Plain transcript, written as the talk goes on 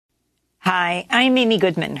Hi, I'm Amy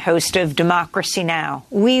Goodman, host of Democracy Now!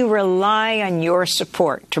 We rely on your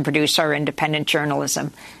support to produce our independent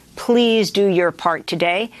journalism. Please do your part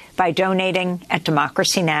today by donating at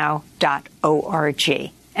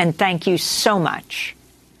democracynow.org. And thank you so much.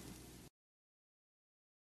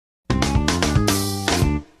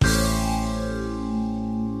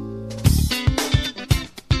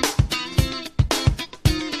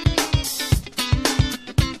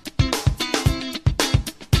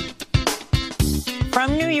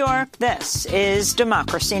 From New York, this is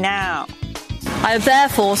Democracy Now! I have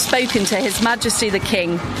therefore spoken to His Majesty the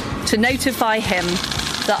King to notify him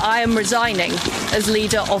that I am resigning as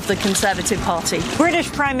leader of the Conservative Party.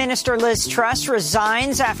 British Prime Minister Liz Truss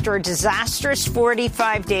resigns after a disastrous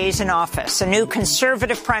 45 days in office. A new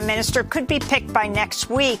Conservative Prime Minister could be picked by next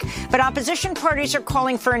week, but opposition parties are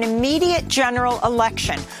calling for an immediate general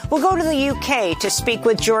election. We'll go to the UK to speak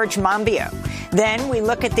with George Monbiot. Then we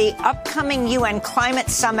look at the upcoming UN Climate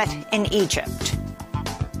Summit in Egypt.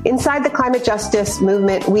 Inside the climate justice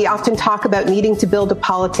movement, we often talk about needing to build a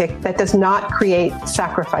politic that does not create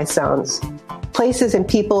sacrifice zones, places and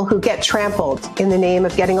people who get trampled in the name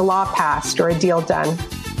of getting a law passed or a deal done.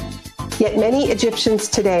 Yet many Egyptians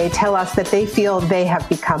today tell us that they feel they have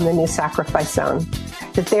become the new sacrifice zone,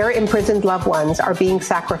 that their imprisoned loved ones are being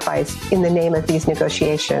sacrificed in the name of these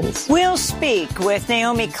negotiations. We'll speak with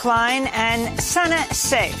Naomi Klein and Sana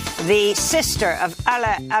Seif, the sister of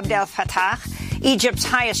Alaa Abdel Fattah, Egypt's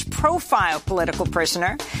highest-profile political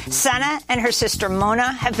prisoner. Sana and her sister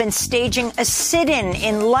Mona have been staging a sit-in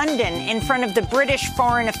in London in front of the British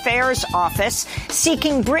Foreign Affairs Office,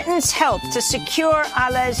 seeking Britain's help to secure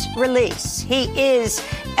Alaa's release. He is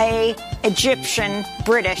an Egyptian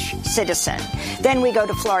British citizen. Then we go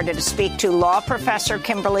to Florida to speak to law professor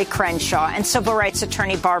Kimberly Crenshaw and civil rights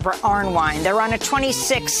attorney Barbara Arnwine. They're on a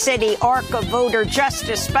 26-city Arc of Voter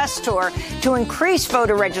Justice bus tour to increase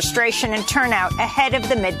voter registration and turnout ahead of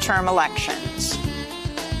the midterm elections.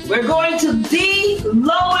 We're going to the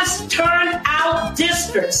lowest turnout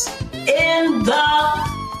districts in the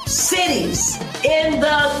cities, in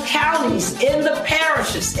the counties, in the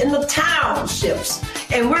parishes, in the townships.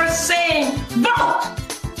 And we're saying, vote!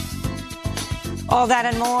 All that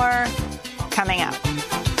and more coming up.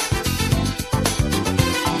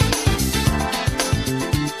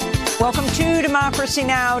 Welcome to Democracy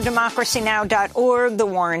Now!, democracynow.org, the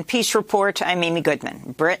War and Peace Report. I'm Amy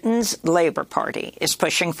Goodman. Britain's Labour Party is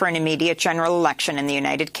pushing for an immediate general election in the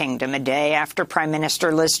United Kingdom a day after Prime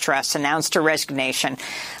Minister Liz Truss announced her resignation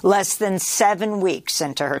less than 7 weeks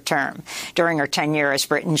into her term. During her tenure as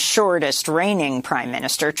Britain's shortest reigning Prime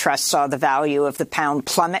Minister, Truss saw the value of the pound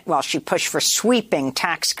plummet while she pushed for sweeping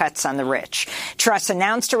tax cuts on the rich. Truss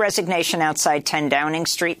announced her resignation outside 10 Downing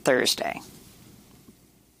Street Thursday.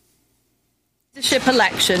 Leadership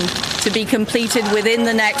election to be completed within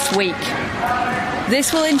the next week.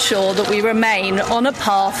 This will ensure that we remain on a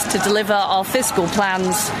path to deliver our fiscal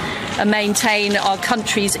plans and maintain our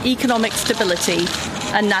country's economic stability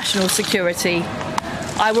and national security.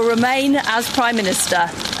 I will remain as Prime Minister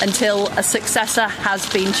until a successor has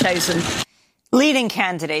been chosen. Leading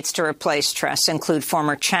candidates to replace Truss include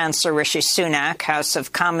former Chancellor Rishi Sunak, House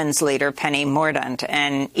of Commons leader Penny Mordaunt,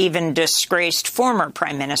 and even disgraced former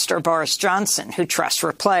Prime Minister Boris Johnson, who Truss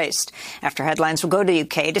replaced. After headlines, we'll go to the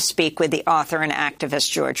UK to speak with the author and activist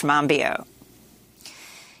George Monbiot.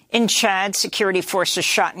 In Chad, security forces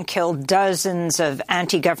shot and killed dozens of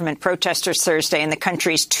anti-government protesters Thursday in the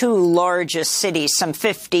country's 2 largest cities. Some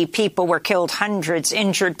 50 people were killed, hundreds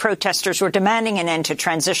injured. Protesters were demanding an end to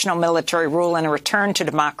transitional military rule and a return to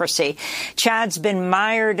democracy. Chad's been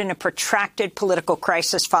mired in a protracted political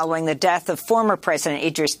crisis following the death of former President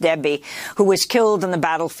Idriss Deby, who was killed on the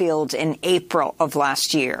battlefield in April of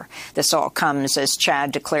last year. This all comes as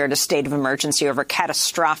Chad declared a state of emergency over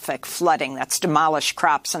catastrophic flooding that's demolished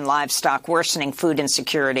crops and livestock, worsening food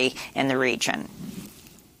insecurity in the region.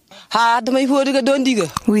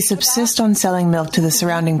 We subsist on selling milk to the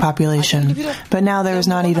surrounding population, but now there is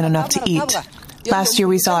not even enough to eat. Last year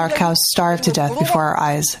we saw our cows starve to death before our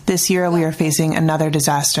eyes. This year we are facing another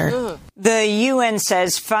disaster. The UN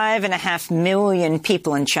says 5.5 million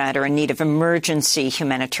people in Chad are in need of emergency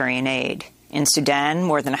humanitarian aid. In Sudan,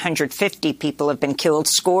 more than 150 people have been killed,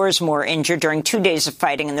 scores more injured during 2 days of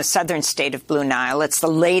fighting in the southern state of Blue Nile. It's the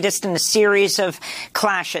latest in a series of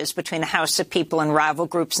clashes between the House of People and rival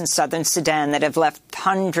groups in southern Sudan that have left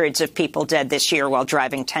hundreds of people dead this year while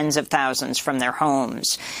driving tens of thousands from their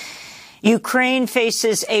homes. Ukraine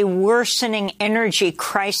faces a worsening energy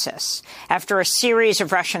crisis after a series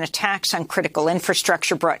of Russian attacks on critical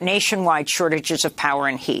infrastructure brought nationwide shortages of power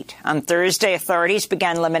and heat. On Thursday, authorities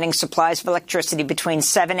began limiting supplies of electricity between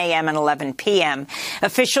 7 a.m. and 11 p.m.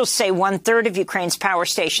 Officials say one-third of Ukraine's power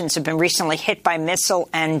stations have been recently hit by missile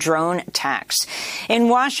and drone attacks. In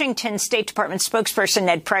Washington, State Department spokesperson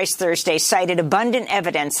Ned Price Thursday cited abundant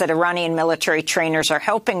evidence that Iranian military trainers are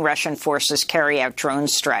helping Russian forces carry out drone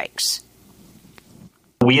strikes.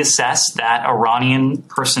 We assess that Iranian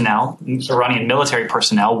military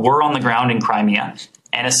personnel were on the ground in Crimea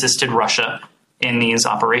and assisted Russia in these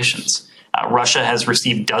operations. Russia has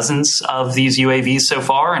received dozens of these UAVs so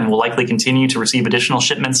far and will likely continue to receive additional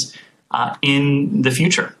shipments in the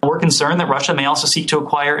future. We're concerned that Russia may also seek to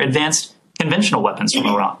acquire advanced conventional weapons from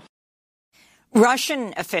Iran.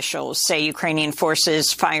 Russian officials say Ukrainian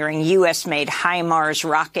forces firing U.S.-made HIMARS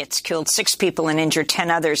rockets killed 6 people and injured 10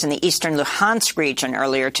 others in the eastern Luhansk region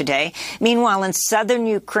earlier today. Meanwhile, in southern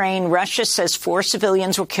Ukraine, Russia says 4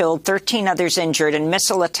 civilians were killed, 13 others injured in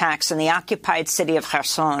missile attacks in the occupied city of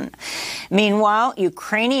Kherson. Meanwhile,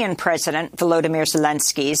 Ukrainian President Volodymyr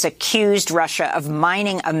Zelensky has accused Russia of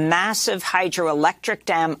mining a massive hydroelectric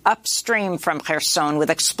dam upstream from Kherson with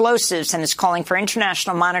explosives and is calling for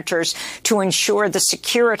international monitors to ensure the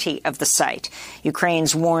security of the site.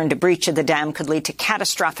 Ukraine's warned a breach of the dam could lead to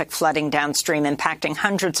catastrophic flooding downstream, impacting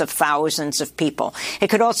hundreds of thousands of people.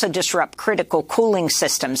 It could also disrupt critical cooling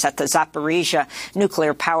systems at the Zaporizhzhia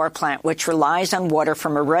nuclear power plant, which relies on water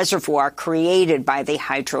from a reservoir created by the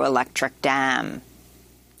hydroelectric dam.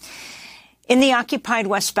 In the occupied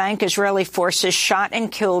West Bank, Israeli forces shot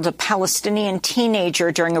and killed a Palestinian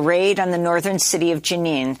teenager during a raid on the northern city of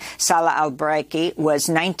Jenin. Salah al-Braki was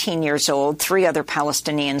 19 years old. 3 other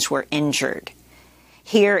Palestinians were injured.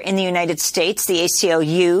 Here in the United States, the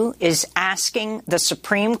ACLU is asking the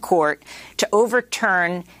Supreme Court to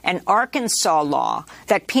overturn an Arkansas law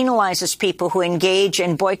that penalizes people who engage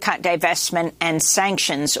in boycott, divestment, and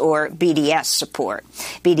sanctions, or BDS support.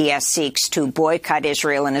 BDS seeks to boycott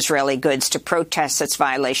Israel and Israeli goods to protest its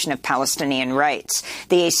violation of Palestinian rights.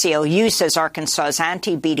 The ACLU says Arkansas's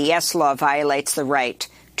anti-BDS law violates the right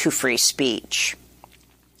to free speech.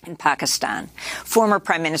 In Pakistan, former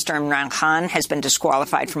Prime Minister Imran Khan has been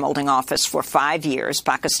disqualified from holding office for 5 years.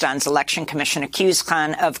 Pakistan's Election Commission accused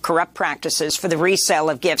Khan of corrupt practices for the resale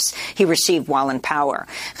of gifts he received while in power.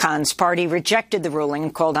 Khan's party rejected the ruling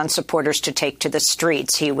and called on supporters to take to the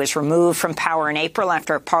streets. He was removed from power in April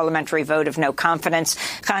after a parliamentary vote of no confidence.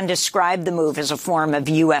 Khan described the move as a form of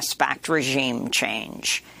U.S.-backed regime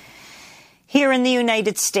change. Here in the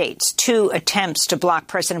United States, 2 attempts to block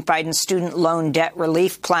President Biden's student loan debt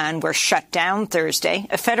relief plan were shut down Thursday.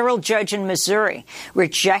 A federal judge in Missouri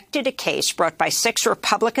rejected a case brought by 6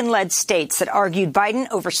 Republican-led states that argued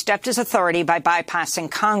Biden overstepped his authority by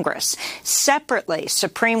bypassing Congress. Separately,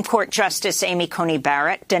 Supreme Court Justice Amy Coney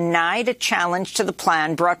Barrett denied a challenge to the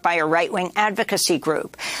plan brought by a right-wing advocacy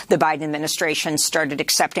group. The Biden administration started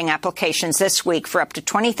accepting applications this week for up to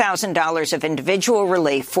 $20,000 of individual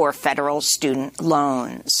relief for federal student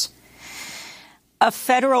loans. A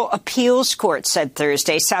federal appeals court said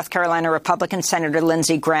Thursday South Carolina Republican Senator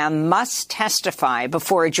Lindsey Graham must testify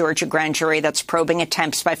before a Georgia grand jury that's probing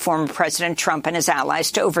attempts by former President Trump and his allies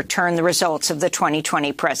to overturn the results of the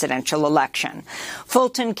 2020 presidential election.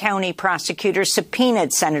 Fulton County prosecutors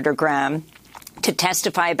subpoenaed Senator Graham to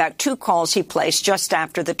testify about 2 calls he placed just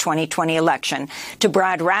after the 2020 election to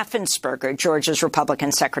Brad Raffensperger, Georgia's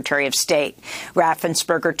Republican Secretary of State.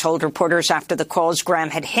 Raffensperger told reporters after the calls Graham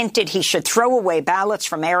had hinted he should throw away ballots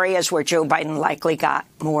from areas where Joe Biden likely got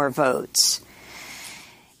more votes.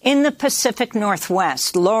 In the Pacific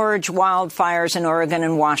Northwest, large wildfires in Oregon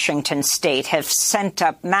and Washington state have sent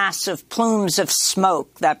up massive plumes of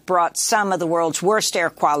smoke that brought some of the world's worst air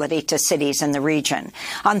quality to cities in the region.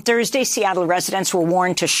 On Thursday, Seattle residents were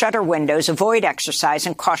warned to shutter windows, avoid exercise,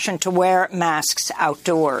 and cautioned to wear masks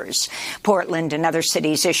outdoors. Portland and other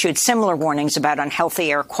cities issued similar warnings about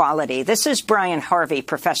unhealthy air quality. This is Brian Harvey,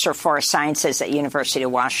 professor of forest sciences at University of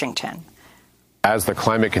Washington. As the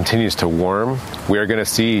climate continues to warm, we are going to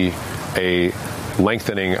see a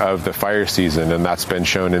lengthening of the fire season, and that's been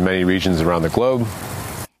shown in many regions around the globe.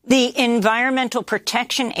 The Environmental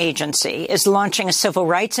Protection Agency is launching a civil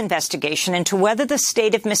rights investigation into whether the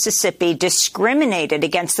state of Mississippi discriminated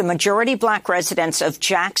against the majority black residents of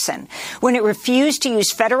Jackson when it refused to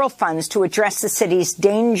use federal funds to address the city's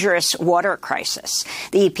dangerous water crisis.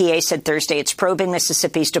 The EPA said Thursday it's probing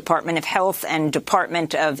Mississippi's Department of Health and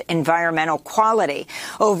Department of Environmental Quality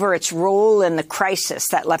over its role in the crisis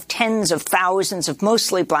that left tens of thousands of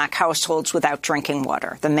mostly black households without drinking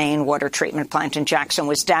water. The main water treatment plant in Jackson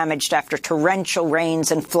was damaged after torrential rains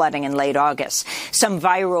and flooding in late August. Some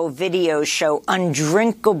viral videos show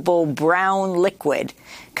undrinkable brown liquid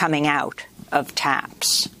coming out of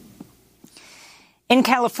taps. In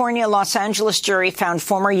California, a Los Angeles jury found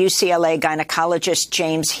former UCLA gynecologist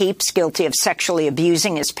James Heaps guilty of sexually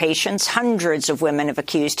abusing his patients. Hundreds of women have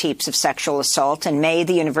accused Heaps of sexual assault. In May,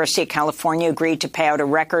 the University of California agreed to pay out a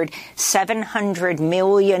record $700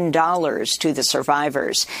 million to the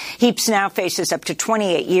survivors. Heaps now faces up to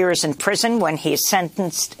 28 years in prison when he is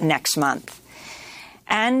sentenced next month.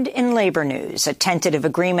 And in labor news, a tentative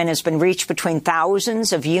agreement has been reached between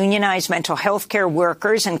thousands of unionized mental health care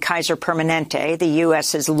workers and Kaiser Permanente, the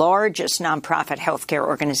U.S.'s largest nonprofit health care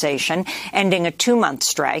organization, ending a 2-month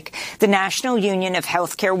strike. The National Union of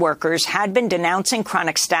Healthcare Workers had been denouncing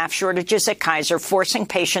chronic staff shortages at Kaiser, forcing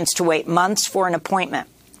patients to wait months for an appointment.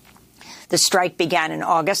 The strike began in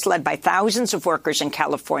August, led by thousands of workers in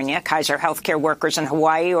California. Kaiser healthcare workers in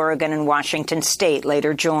Hawaii, Oregon, and Washington state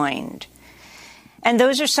later joined. And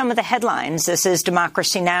those are some of the headlines. This is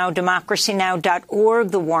Democracy Now!,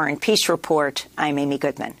 democracynow.org, The War and Peace Report. I'm Amy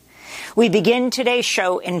Goodman. We begin today's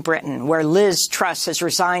show in Britain, where Liz Truss has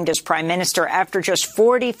resigned as Prime Minister after just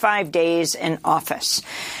 45 days in office.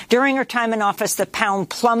 During her time in office, the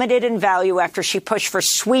pound plummeted in value after she pushed for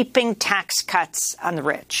sweeping tax cuts on the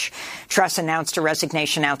rich. Truss announced her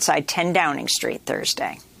resignation outside 10 Downing Street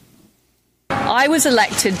Thursday. I was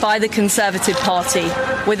elected by the Conservative Party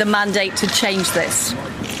with a mandate to change this.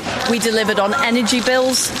 We delivered on energy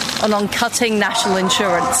bills and on cutting national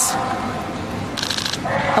insurance.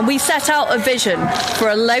 And we set out a vision for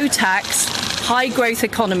a low-tax, high-growth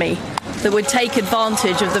economy that would take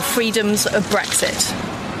advantage of the freedoms of Brexit.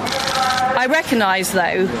 I recognise,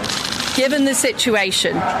 though, given the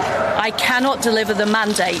situation, I cannot deliver the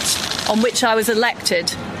mandate on which I was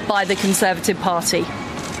elected by the Conservative Party.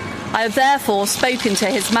 I have therefore spoken to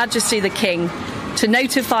His Majesty the King to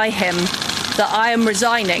notify him that I am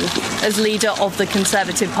resigning as leader of the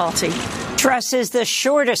Conservative Party. Truss is the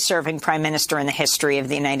shortest-serving Prime Minister in the history of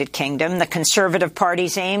the United Kingdom. The Conservative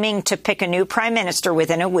Party's aiming to pick a new Prime Minister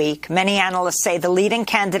within a week. Many analysts say the leading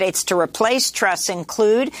candidates to replace Truss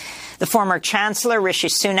include the former Chancellor Rishi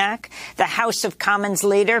Sunak, the House of Commons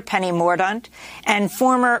leader Penny Mordaunt, and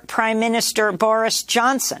former Prime Minister Boris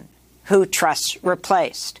Johnson, who Truss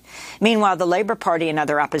replaced. Meanwhile, the Labour Party and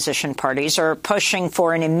other opposition parties are pushing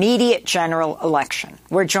for an immediate general election.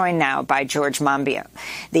 We're joined now by George Monbiot,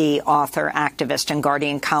 the author, activist, and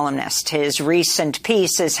Guardian columnist. His recent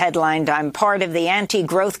piece is headlined, "I'm part of the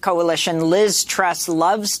anti-growth coalition Liz Truss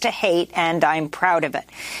loves to hate, and I'm proud of it."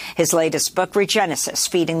 His latest book, Regenesis,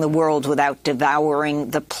 Feeding the World Without Devouring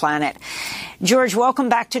the Planet. George, welcome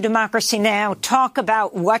back to Democracy Now! Talk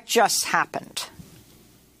about what just happened.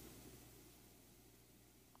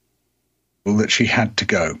 That she had to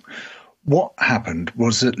go. What happened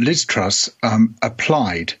was that Liz Truss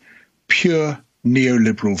applied pure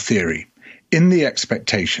neoliberal theory in the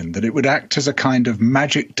expectation that it would act as a kind of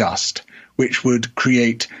magic dust which would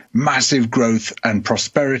create massive growth and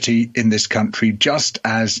prosperity in this country, just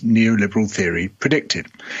as neoliberal theory predicted.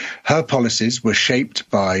 Her policies were shaped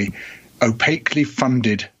by opaquely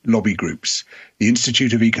funded lobby groups, the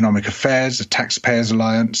Institute of Economic Affairs, the Taxpayers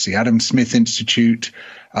Alliance, the Adam Smith Institute,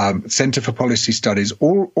 Centre for Policy Studies,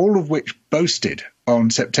 all of which boasted on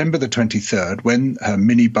September the 23rd, when her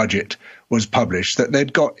mini budget was published, that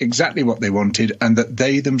they'd got exactly what they wanted and that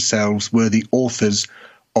they themselves were the authors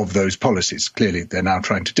of those policies. Clearly, they're now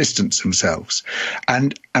trying to distance themselves.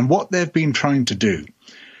 And what they've been trying to do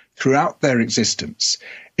throughout their existence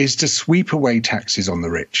is to sweep away taxes on the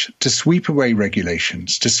rich, to sweep away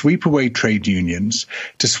regulations, to sweep away trade unions,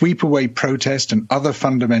 to sweep away protest and other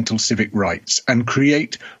fundamental civic rights, and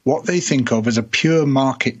create what they think of as a pure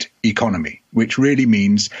market economy, which really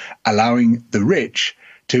means allowing the rich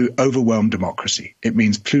to overwhelm democracy. It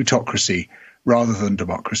means plutocracy rather than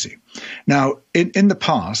democracy. Now, in the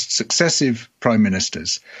past, successive prime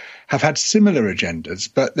ministers have had similar agendas,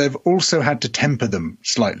 but they've also had to temper them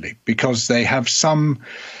slightly because they have some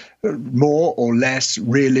more or less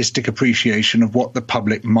realistic appreciation of what the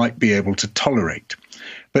public might be able to tolerate.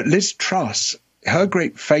 But Liz Truss, her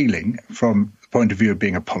great failing from the point of view of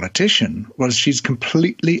being a politician was she's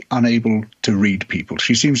completely unable to read people.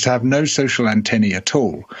 She seems to have no social antennae at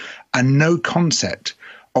all and no concept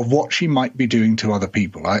of what she might be doing to other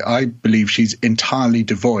people. I believe she's entirely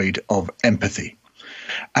devoid of empathy.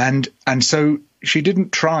 And so she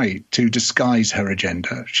didn't try to disguise her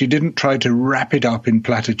agenda. She didn't try to wrap it up in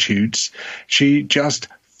platitudes. She just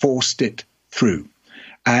forced it through.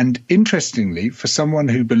 And interestingly, for someone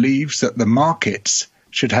who believes that the markets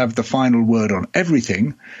should have the final word on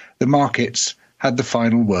everything, the markets had the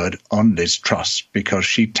final word on Liz Truss because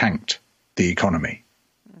she tanked the economy.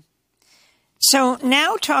 So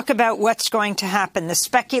now talk about what's going to happen. The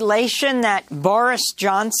speculation that Boris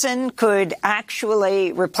Johnson could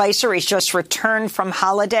actually replace her. He's just returned from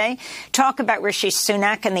holiday. Talk about Rishi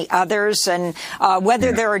Sunak and the others and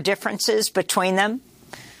whether there are differences between them.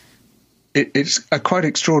 It's a quite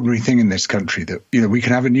extraordinary thing in this country that, we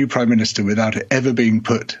can have a new prime minister without it ever being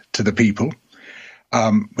put to the people.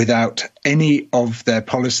 Without any of their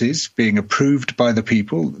policies being approved by the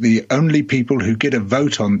people. The only people who get a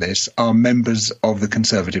vote on this are members of the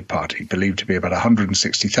Conservative Party, believed to be about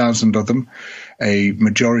 160,000 of them, a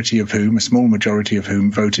small majority of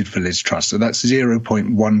whom voted for Liz Truss. So that's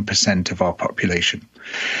 0.1% of our population.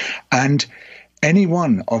 And any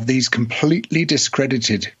one of these completely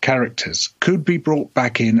discredited characters could be brought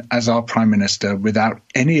back in as our prime minister without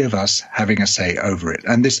any of us having a say over it.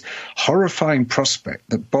 And this horrifying prospect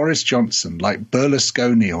that Boris Johnson, like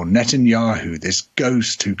Berlusconi or Netanyahu, this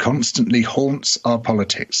ghost who constantly haunts our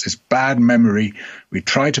politics, this bad memory we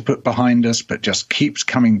try to put behind us but just keeps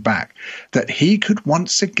coming back, that he could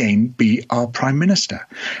once again be our prime minister,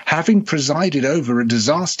 having presided over a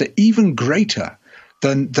disaster even greater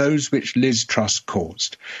than those which Liz Truss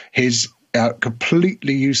caused. His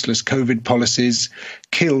completely useless COVID policies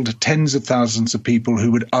killed tens of thousands of people who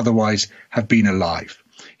would otherwise have been alive.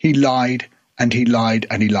 He lied and he lied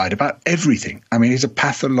and he lied about everything. I mean, he's a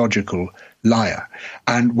pathological liar.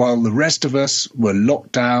 And while the rest of us were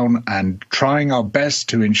locked down and trying our best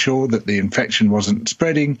to ensure that the infection wasn't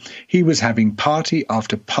spreading, he was having party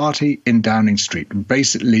after party in Downing Street. And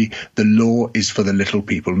basically, the law is for the little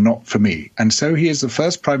people, not for me. And so he is the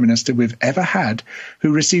first prime minister we've ever had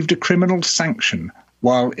who received a criminal sanction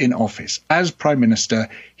while in office. As prime minister,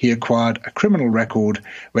 he acquired a criminal record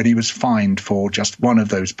when he was fined for just one of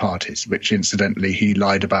those parties, which incidentally he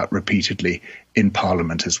lied about repeatedly in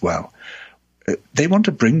Parliament as well. They want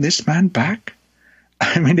to bring this man back?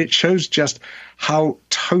 I mean, it shows just how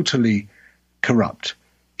totally corrupt,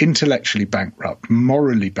 intellectually bankrupt,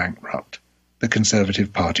 morally bankrupt the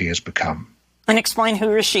Conservative Party has become. And explain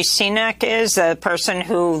who Rishi Sunak is, the person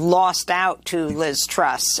who lost out to Liz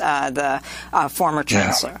Truss, the former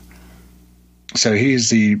Chancellor. Yeah. So he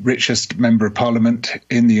is the richest member of Parliament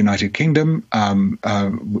in the United Kingdom.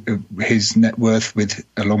 His net worth,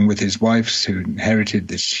 along with his wife's, who inherited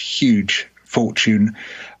this huge fortune,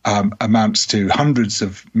 amounts to hundreds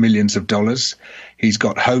of millions of dollars. He's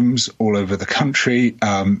got homes all over the country,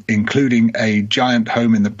 including a giant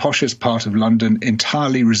home in the poshest part of London,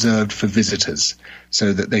 entirely reserved for visitors,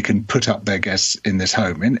 so that they can put up their guests in this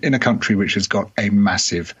home, in a country which has got a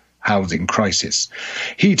massive housing crisis.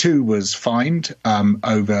 He too was fined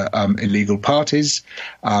over illegal parties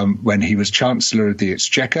when he was Chancellor of the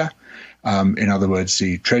Exchequer, in other words,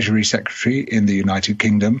 the Treasury Secretary in the United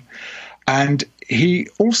Kingdom. And he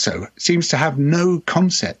also seems to have no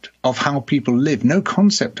concept of how people live, no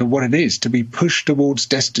concept of what it is to be pushed towards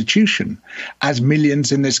destitution, as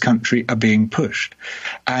millions in this country are being pushed.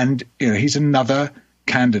 And he's another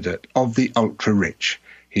candidate of the ultra-rich.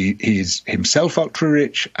 He is himself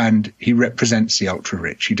ultra-rich, and he represents the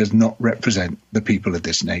ultra-rich. He does not represent the people of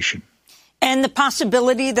this nation. And the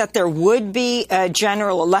possibility that there would be a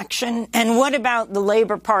general election. And what about the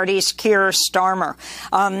Labour Party's Keir Starmer?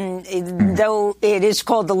 Though it is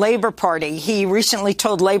called the Labour Party, he recently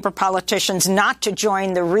told Labour politicians not to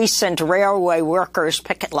join the recent railway workers'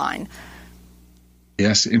 picket line.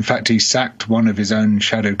 Yes, in fact, he sacked one of his own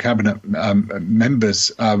shadow cabinet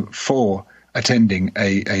members for attending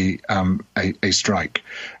a strike,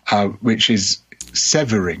 which is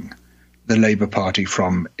severing the Labour Party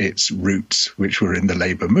from its roots, which were in the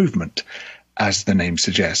Labour movement, as the name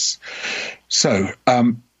suggests. So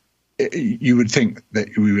you would think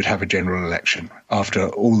that we would have a general election after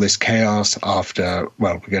all this chaos, we're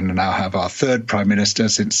going to now have our third prime minister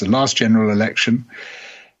since the last general election.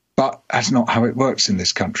 But that's not how it works in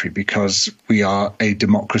this country, because we are a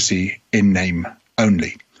democracy in name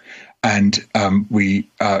only. And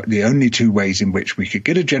the only two ways in which we could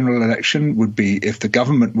get a general election would be if the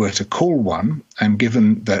government were to call one, and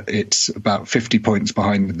given that it's about 50 points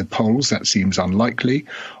behind in the polls, that seems unlikely,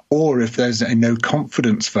 or if there's a no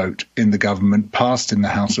confidence vote in the government passed in the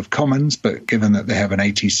House of Commons, but given that they have an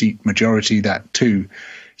 80-seat majority, that too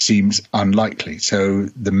seems unlikely. So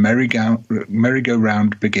the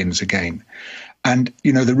merry-go-round begins again. And,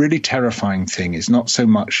 the really terrifying thing is not so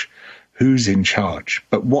much who's in charge,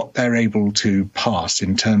 but what they're able to pass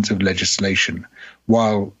in terms of legislation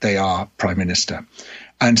while they are prime minister.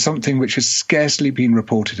 and something which has scarcely been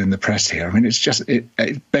reported in the press here. I mean,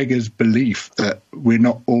 it beggars belief that we're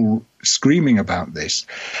not all screaming about this,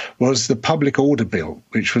 was the Public Order Bill,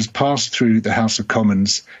 which was passed through the House of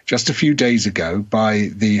Commons just a few days ago by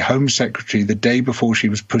the Home Secretary the day before she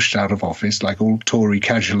was pushed out of office, like all Tory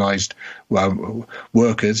casualised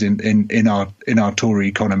workers in our Tory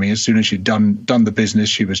economy. As soon as she'd done the business,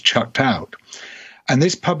 she was chucked out. And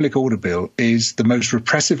this Public Order Bill is the most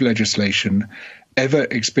repressive legislation ever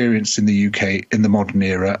experienced in the UK in the modern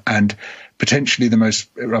era, and potentially the most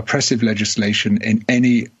oppressive legislation in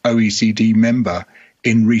any OECD member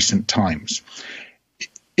in recent times.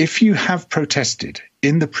 If you have protested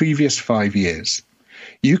in the previous 5 years,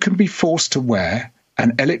 you can be forced to wear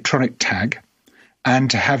an electronic tag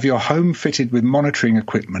and to have your home fitted with monitoring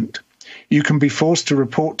equipment. You can be forced to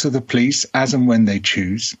report to the police as and when they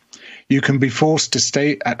choose. You can be forced to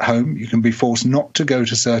stay at home. You can be forced not to go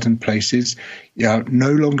to certain places. You're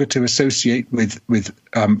no longer to associate with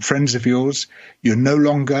friends of yours. You're no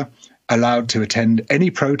longer allowed to attend any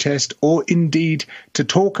protest, or indeed to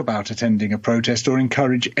talk about attending a protest or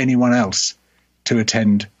encourage anyone else to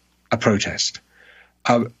attend a protest.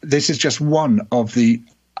 This is just one of the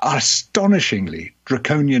astonishingly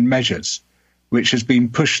draconian measures which has been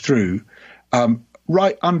pushed through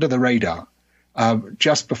right under the radar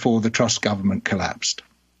just before the Truss government collapsed.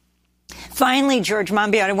 Finally, George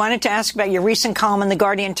Monbiot, I wanted to ask about your recent column in The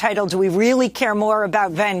Guardian titled, "Do We Really Care More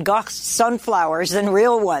About Van Gogh's Sunflowers Than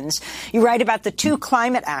Real Ones?" You write about the two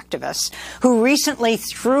climate activists who recently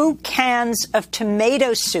threw cans of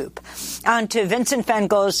tomato soup onto Vincent van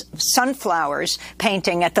Gogh's Sunflowers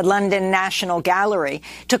painting at the London National Gallery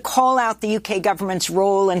to call out the UK government's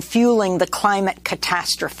role in fueling the climate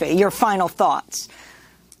catastrophe. Your final thoughts?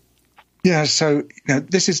 Yeah, so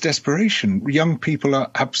this is desperation. Young people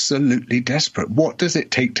are absolutely desperate. What does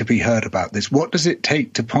it take to be heard about this? What does it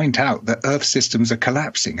take to point out that Earth systems are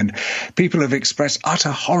collapsing? And people have expressed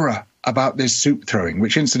utter horror about this soup throwing,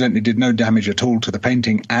 which incidentally did no damage at all to the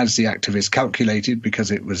painting, as the activists calculated,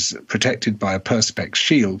 because it was protected by a Perspex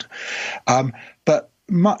shield. But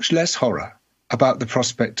much less horror about the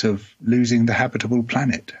prospect of losing the habitable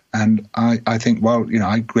planet. And I think, well,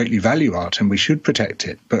 I greatly value art and we should protect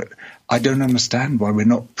it, but I don't understand why we're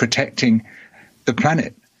not protecting the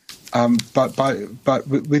planet, but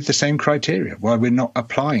with the same criteria, why we're not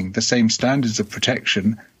applying the same standards of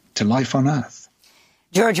protection to life on Earth.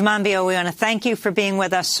 George Monbiot, we want to thank you for being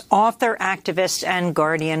with us, author, activist, and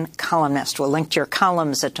Guardian columnist. We'll link to your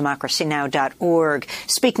columns at democracynow.org,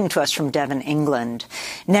 speaking to us from Devon, England.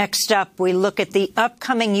 Next up, we look at the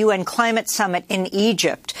upcoming UN Climate Summit in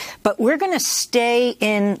Egypt, but we're going to stay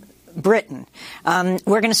in Britain.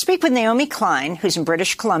 We're going to speak with Naomi Klein, who's in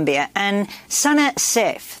British Columbia, and Sana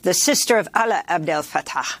Seif, the sister of Alaa Abdel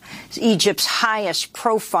Fattah, Egypt's highest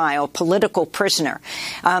profile political prisoner.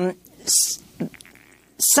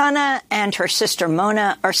 Sana and her sister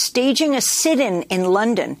Mona are staging a sit-in in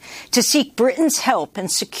London to seek Britain's help in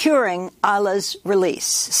securing Alaa's release.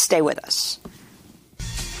 Stay with us.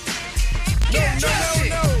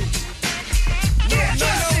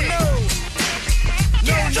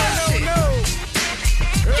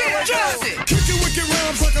 Kicking wicked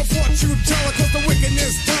rhymes like a fortune teller, cause the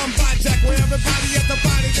wickedness done by Jack, where everybody at the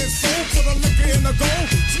body is sold for the liquor and the gold,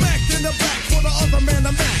 smacked in the back for the other man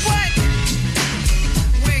to match. What?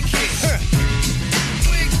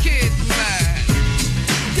 Wicked man,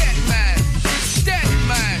 that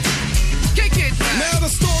man, kick it man. Now the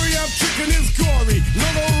story I'm kicking is gory.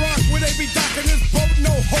 Little Rock where they be docking this boat,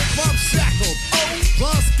 no hope I'm shackled. Oh,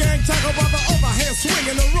 plus gang tackled by the overhand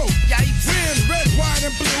swinging the rope. Yikes. Red, white,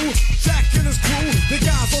 and blue, Jack and his crew, the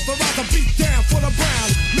guys authorized to beat down for the brown.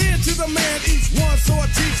 Man to the man, each one, so I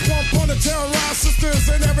teach one point to terrorize sisters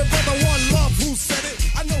and every brother one love. Who said it?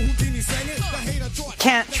 I know Houdini sang it. The hater taught.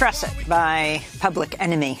 Can't Trust It by Public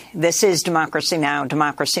Enemy. This is Democracy Now!,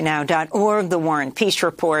 democracynow.org, The War and Peace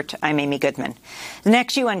Report. I'm Amy Goodman. The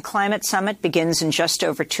next UN Climate Summit begins in just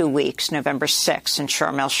over 2 weeks, November 6th, in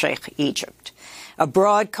Sharm el-Sheikh, Egypt. A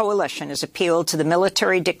broad coalition has appealed to the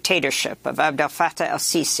military dictatorship of Abdel Fattah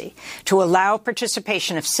el-Sisi to allow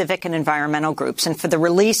participation of civic and environmental groups and for the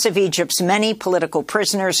release of Egypt's many political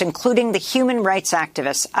prisoners, including the human rights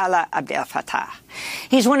activist Alaa Abdel Fattah.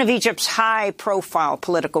 He's one of Egypt's high-profile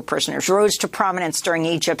political prisoners, rose to prominence during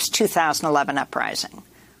Egypt's 2011 uprising.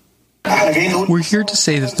 We're here to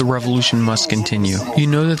say that the revolution must continue. You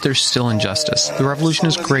know that there's still injustice. The revolution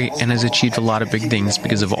is great and has achieved a lot of big things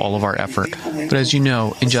because of all of our effort. But as you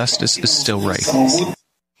know, injustice is still right.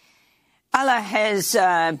 Alaa has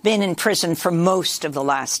been in prison for most of the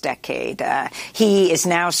last decade. He is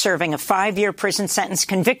now serving a 5-year prison sentence,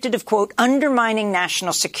 convicted of, quote, undermining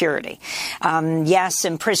national security. Yes,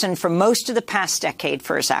 in prison for most of the past decade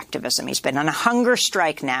for his activism. He's been on a hunger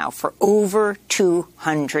strike now for over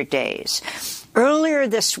 200 days. Earlier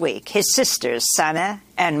this week, his sisters, Sana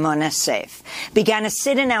and Mona Saif, began a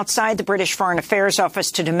sit-in outside the British Foreign Affairs Office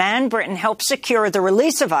to demand Britain help secure the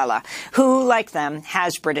release of Alaa, who, like them,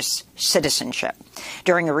 has British citizenship.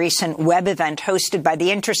 During a recent web event hosted by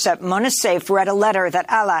The Intercept, Mona Saif read a letter that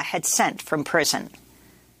Alaa had sent from prison.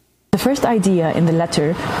 The first idea in the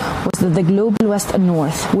letter was that the global West and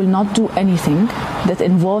North will not do anything that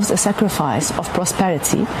involves a sacrifice of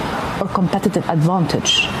prosperity or competitive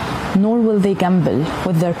advantage, nor will they gamble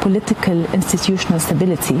with their political institutional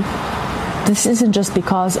stability. This isn't just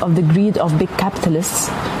because of the greed of big capitalists,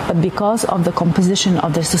 but because of the composition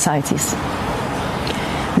of their societies.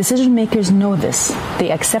 Decision makers know this. They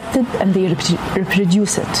accept it and they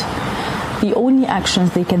reproduce it. The only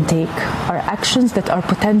actions they can take are actions that are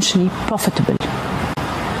potentially profitable,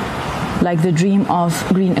 like the dream of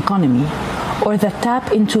green economy, or that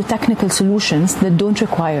tap into technical solutions that don't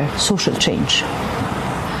require social change.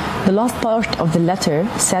 The last part of the letter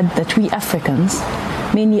said that we Africans,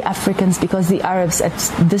 mainly Africans because the Arabs at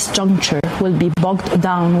this juncture will be bogged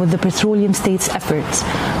down with the petroleum states' efforts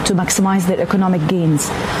to maximize their economic gains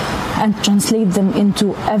and translate them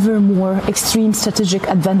into ever more extreme strategic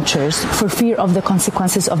adventures for fear of the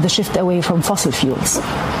consequences of the shift away from fossil fuels,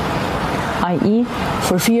 i.e.,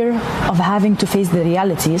 for fear of having to face the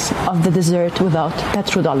realities of the desert without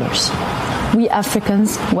petrodollars. We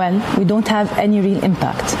Africans, well, we don't have any real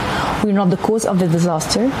impact. We're not the cause of the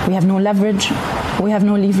disaster. We have no leverage. We have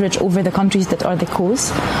no leverage over the countries that are the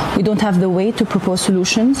cause. We don't have the way to propose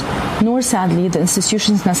solutions, nor, sadly, the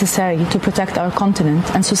institutions necessary to protect our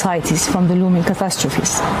continent and societies from the looming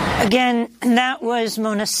catastrophes. Again, that was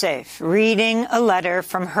Mona Saif reading a letter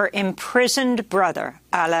from her imprisoned brother,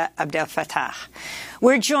 Alaa Abdel Fattah.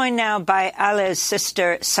 We're joined now by Alaa's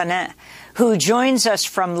sister, Sana, who joins us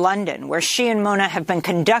from London, where she and Mona have been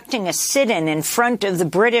conducting a sit-in in front of the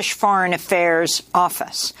British Foreign Affairs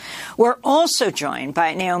Office. We're also joined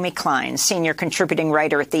by Naomi Klein, senior contributing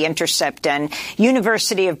writer at The Intercept and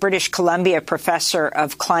University of British Columbia professor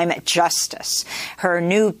of climate justice. Her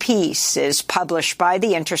new piece is published by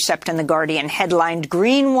The Intercept and The Guardian, headlined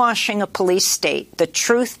 "Greenwashing a Police State: The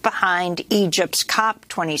Truth Behind Egypt's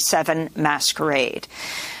COP27 Masquerade."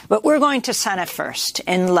 But we're going to Sana first,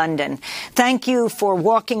 in London. Thank you for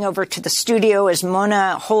walking over to the studio as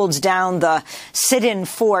Mona holds down the sit-in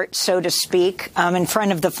fort, so to speak, in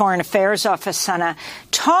front of the Foreign Affairs Office. Sana,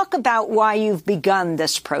 talk about why you've begun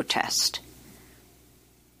this protest.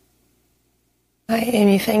 Hi,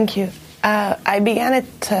 Amy. Thank you. I began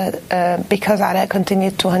it because Alaa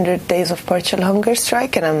continued 200 days of partial hunger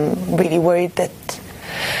strike, and I'm really worried that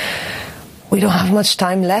we don't have much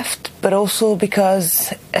time left, but also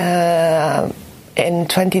because in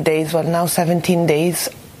 20 days, well, now 17 days,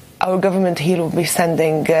 our government here will be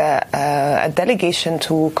sending a delegation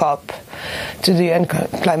to COP, to the UN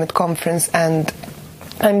Climate Conference, and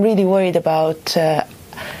I'm really worried about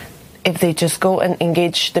if they just go and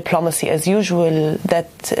engage diplomacy as usual,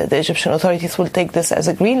 that the Egyptian authorities will take this as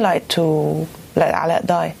a green light to let Alaa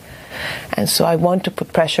die. And so I want to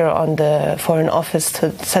put pressure on the Foreign Office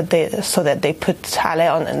so that they put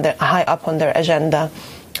Alaa high up on their agenda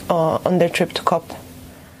on their trip to COP.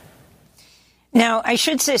 Now, I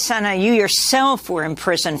should say, Sana, you yourself were in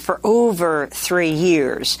prison for over 3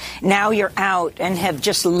 years. Now you're out and have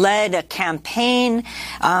just led a campaign.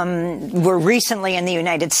 We're recently in the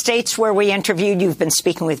United States where we interviewed. You've been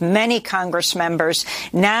speaking with many Congress members.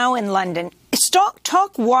 Now in London.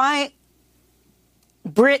 Talk why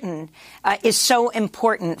Britain is so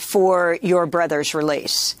important for your brother's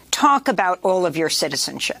release. Talk about all of your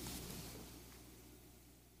citizenship.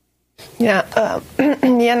 Yeah,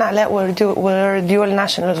 me and Alaa were dual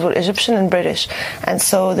nationals, we're Egyptian and British. And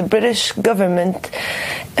so the British government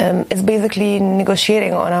is basically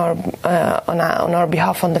negotiating on our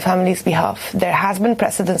behalf, on the family's behalf. There has been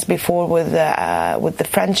precedents before with the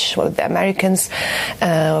French, with the Americans,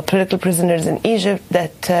 political prisoners in Egypt,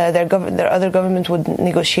 that their other government would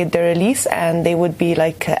negotiate their release and they would be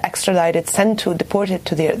extradited, deported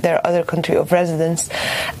to their other country of residence.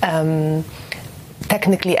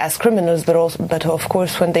 Technically as criminals, but of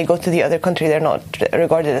course when they go to the other country they're not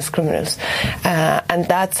regarded as criminals, and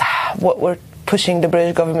that's what we're pushing the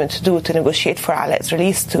British government to do, to negotiate for Alaa's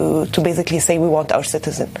release, to basically say we want our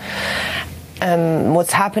citizen.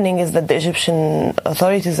 what's happening is that the Egyptian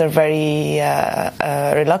authorities are very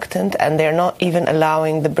reluctant, and they're not even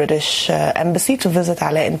allowing the British embassy to visit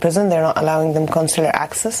Alaa in prison. They're not allowing them consular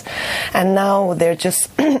access. And now they're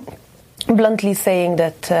just bluntly saying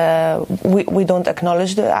that we don't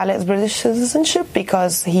acknowledge Alaa's British citizenship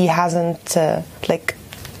because he hasn't,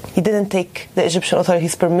 he didn't take the Egyptian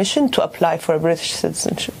authorities' permission to apply for a British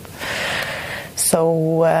citizenship.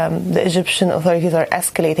 So the Egyptian authorities are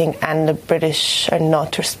escalating, and the British are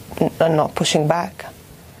not pushing back.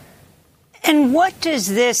 And what does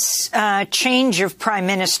this change of prime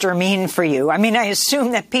minister mean for you? I mean, I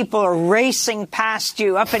assume that people are racing past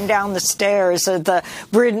you up and down the stairs of the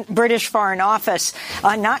British Foreign Office,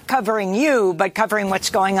 not covering you, but covering what's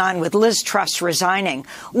going on with Liz Truss resigning.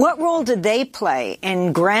 What role did they play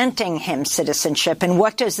in granting him citizenship, and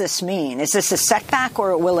what does this mean? Is this a setback,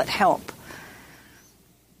 or will it help?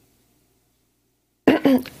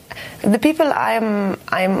 The people I'm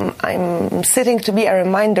sitting to be a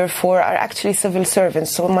reminder for are actually civil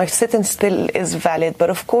servants, so my sit-in still is valid. But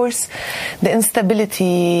of course, the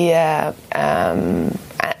instability,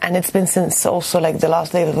 and it's been since also like the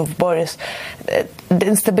last days of Boris, the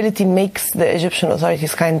instability makes the Egyptian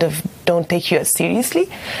authorities kind of don't take you as seriously.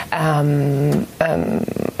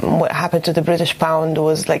 What happened to the British pound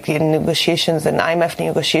was like in negotiations and IMF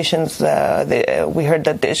negotiations, we heard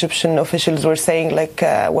that the Egyptian officials were saying like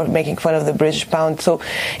we're making fun of the British pound. So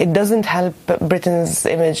it doesn't help Britain's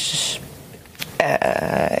image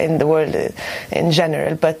in the world in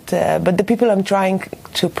general, but the people I'm trying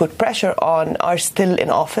to put pressure on are still in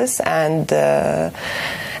office, and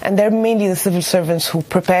they're mainly the civil servants who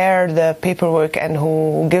prepare the paperwork and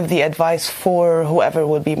who give the advice for whoever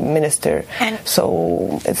will be minister.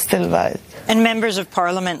 So it's still valid. And members of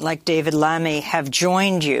parliament like David Lammy have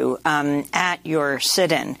joined you at your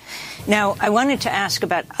sit-in. Now, I wanted to ask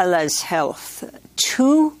about Alaa's health.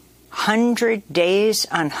 200 days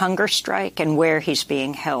on hunger strike and where he's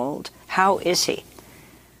being held. How is he?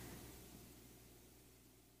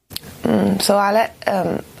 So Alaa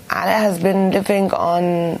has been living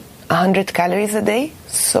on 100 calories a day.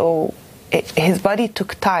 So his body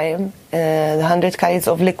took time, the 100 calories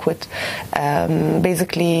of liquid,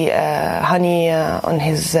 basically honey on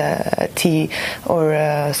his tea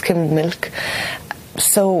or skimmed milk.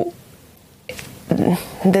 So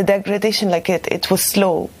the degradation, like it was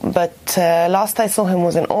slow, but last I saw him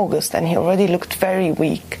was in August, and he already looked very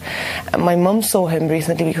weak. My mom saw him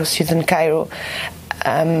recently because she's in Cairo.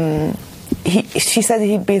 She said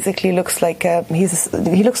he basically looks like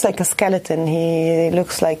he looks like a skeleton. He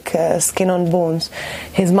looks like skin on bones.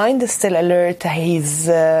 His mind is still alert.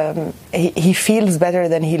 He feels better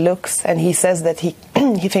than he looks, and he says that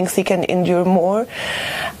he thinks he can endure more,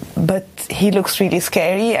 but he looks really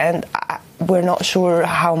scary, and we're not sure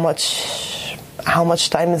how much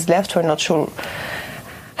time is left. We're not sure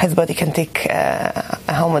his body can take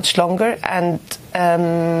how much longer, and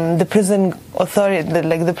the prison authority,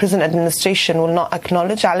 the prison administration, will not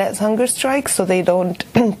acknowledge Alaa's hunger strike, so they don't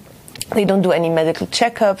do any medical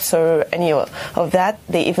checkups or any of that.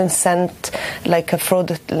 They even sent like a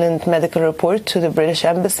fraudulent medical report to the British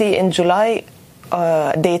embassy in July,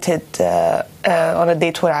 dated on a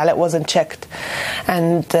date where Alaa wasn't checked,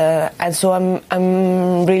 and so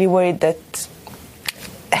I'm really worried that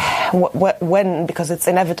when, because it's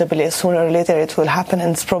inevitable, sooner or later it will happen,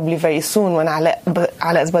 and it's probably very soon when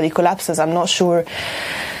Alaa's body collapses. I'm not sure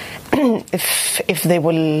if they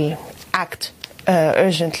will act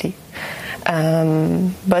urgently.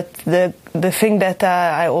 But the thing that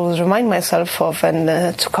I always remind myself of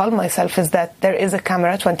and to calm myself is that there is a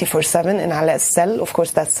camera 24/7 in Alaa's cell. Of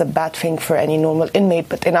course, that's a bad thing for any normal inmate,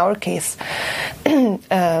 but in our case,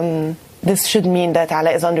 this should mean that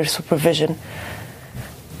Alaa is under supervision.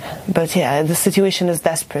 But yeah, the situation is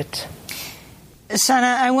desperate.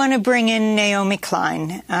 Sana, I want to bring in Naomi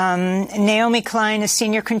Klein. Naomi Klein is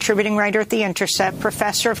senior contributing writer at The Intercept,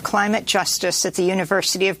 professor of climate justice at the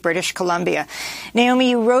University of British Columbia. Naomi,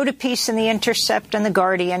 you wrote a piece in The Intercept and The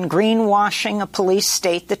Guardian, Greenwashing a Police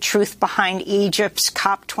State, the Truth Behind Egypt's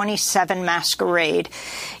COP27 Masquerade.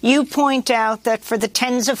 You point out that for the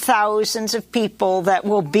tens of thousands of people that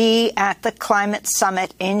will be at the climate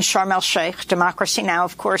summit in Sharm el-Sheikh, Democracy Now!,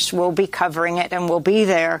 of course, will be covering it and will be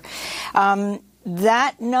there.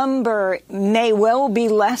 That number may well be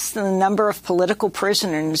less than the number of political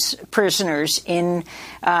prisoners in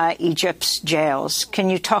Egypt's jails. Can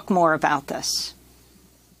you talk more about this?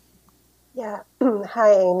 Yeah.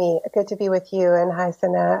 Hi, Amy. Good to be with you, and hi,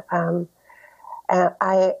 Sana.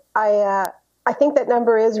 I think that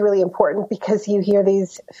number is really important because you hear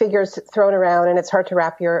these figures thrown around and it's hard to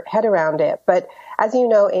wrap your head around it. But as you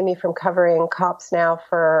know, Amy, from covering COPs now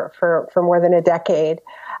for more than a decade,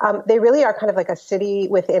 they really are kind of like a city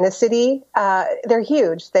within a city. They're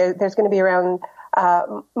huge. There's going to be around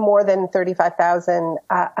more than 35,000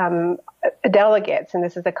 delegates. And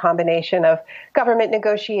this is a combination of government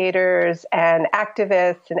negotiators and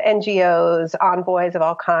activists and NGOs, envoys of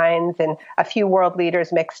all kinds, and a few world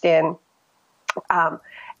leaders mixed in.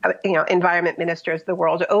 Environment ministers the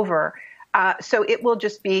world over. So it will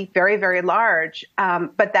just be very, very large.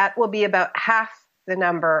 But that will be about half the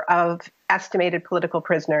number of estimated political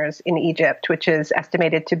prisoners in Egypt, which is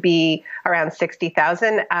estimated to be around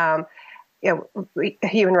 60,000.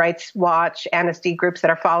 Human Rights Watch, Amnesty groups that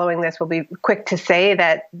are following this will be quick to say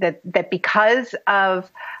that because of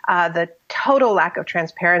the total lack of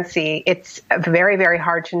transparency, it's very, very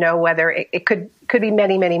hard to know whether it could be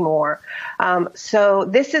many, many more. So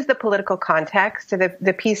this is the political context. So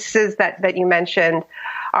the pieces that you mentioned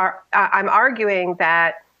are, I'm arguing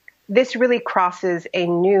that this really crosses a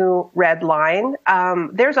new red line.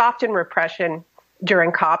 There's often repression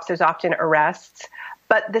during COPs. There's often arrests.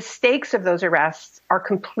 But the stakes of those arrests are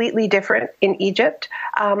completely different in Egypt.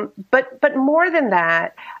 But more than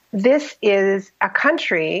that, this is a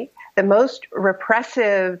country, the most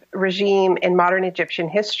repressive regime in modern Egyptian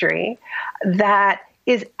history, that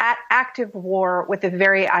is at active war with the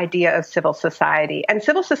very idea of civil society. And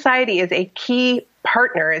civil society is a key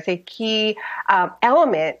partner, is a key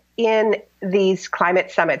element in these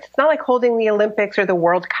climate summits. It's not like holding the Olympics or the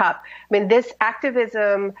World Cup. I mean, this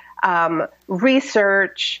activism,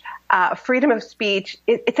 research, freedom of speech,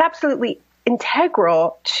 it's absolutely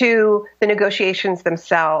integral to the negotiations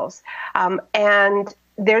themselves. And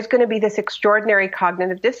there's going to be this extraordinary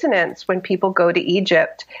cognitive dissonance when people go to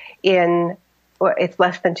Egypt it's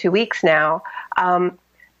less than 2 weeks now,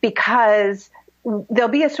 because there'll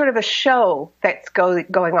be a sort of a show that's going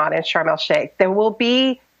on in Sharm el-Sheikh. There will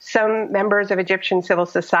be some members of Egyptian civil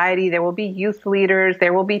society. There will be youth leaders.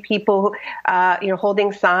 There will be people,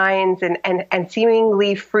 holding signs and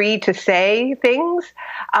seemingly free to say things.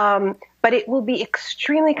 But it will be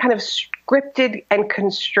extremely kind of scripted and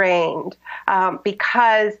constrained,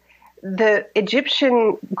 because the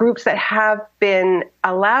Egyptian groups that have been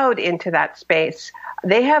allowed into that space,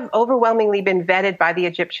 they have overwhelmingly been vetted by the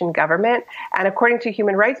Egyptian government. And according to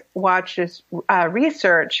Human Rights Watch's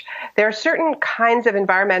research, there are certain kinds of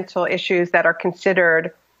environmental issues that are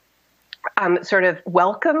considered sort of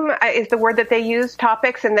welcome, is the word that they use,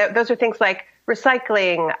 topics. And those are things like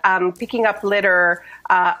recycling, picking up litter,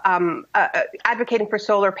 advocating for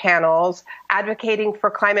solar panels, advocating for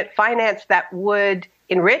climate finance that would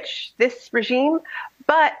enrich this regime.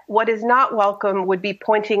 But what is not welcome would be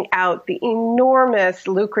pointing out the enormous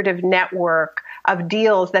lucrative network of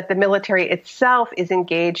deals that the military itself is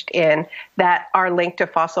engaged in that are linked to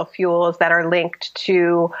fossil fuels, that are linked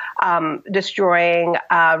to destroying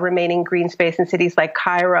remaining green space in cities like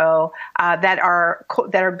Cairo, that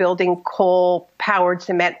are building coal-powered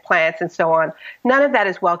cement plants and so on. None of that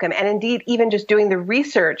is welcome. And indeed, even just doing the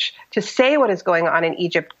research to say what is going on in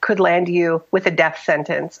Egypt could land you with a death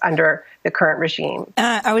sentence under the current regime.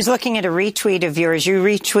 I was looking at a retweet of yours. You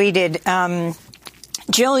retweeted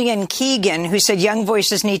Jillian Keegan, who said, young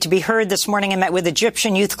voices need to be heard. This morning I met with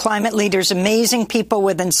Egyptian youth climate leaders, amazing people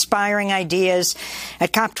with inspiring ideas.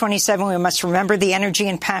 At COP27, we must remember the energy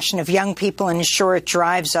and passion of young people and ensure it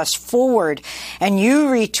drives us forward. And you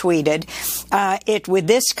retweeted it with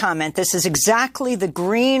this comment. This is exactly the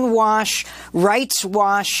greenwash, rights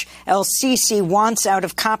wash El-Sisi wants out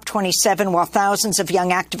of COP27 while thousands of young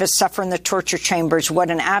activists suffer in the torture chambers. What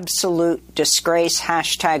an absolute disgrace.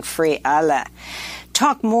 Hashtag free Allah.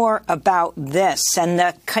 Talk more about this and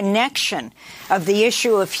the connection of the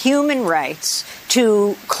issue of human rights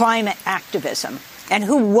to climate activism, and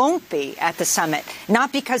who won't be at the summit,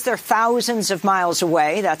 not because they're thousands of miles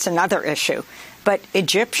away, that's another issue, but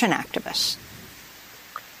Egyptian activists.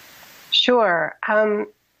 Sure.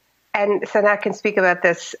 And Sanat can speak about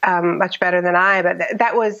this much better than I. But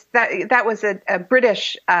that was a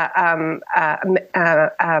British. I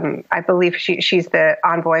believe she's the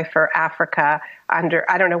envoy for Africa.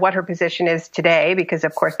 I don't know what her position is today, because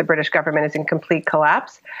of course the British government is in complete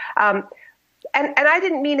collapse. And I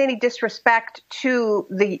didn't mean any disrespect to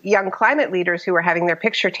the young climate leaders who were having their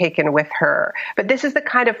picture taken with her. But this is the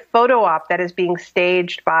kind of photo op that is being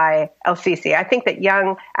staged by El-Sisi. I think that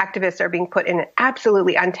young activists are being put in an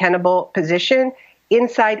absolutely untenable position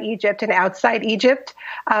inside Egypt and outside Egypt.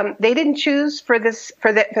 They didn't choose for this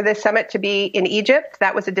summit to be in Egypt.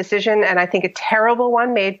 That was a decision, and I think a terrible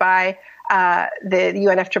one, made by the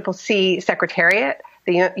UNFCCC Secretariat,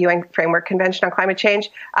 the UN Framework Convention on Climate Change.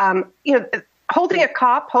 Holding a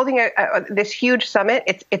COP, holding this huge summit,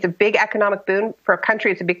 it's a big economic boon for a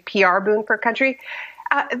country. It's a big PR boon for a country.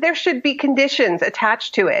 There should be conditions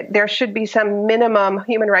attached to it. There should be some minimum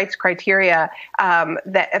human rights criteria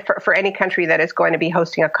that for any country that is going to be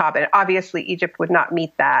hosting a COP. And obviously, Egypt would not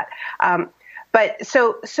meet that. But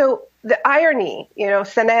so the irony,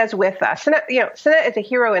 Sanaa is with us. Sanaa is a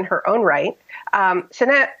hero in her own right.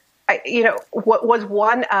 Sanaa, was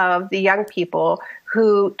one of the young people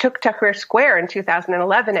who took Tahrir Square in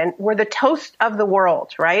 2011 and were the toast of the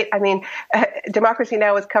world, right? I mean, Democracy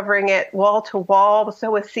Now! Was covering it wall to wall.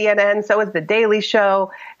 So was CNN. So was The Daily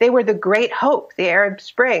Show. They were the great hope, the Arab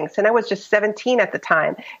Spring. Sanaa was just 17 at the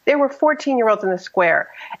time. There were 14-year-olds in the square.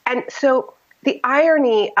 And so the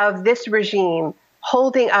irony of this regime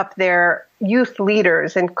holding up their youth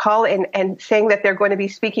leaders and saying that they're going to be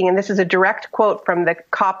speaking, and this is a direct quote from the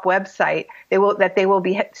COP website, they will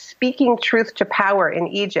be speaking truth to power in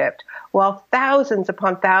Egypt, while thousands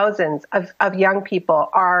upon thousands of young people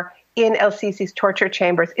are in El-Sisi's torture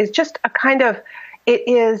chambers, is just a kind of, it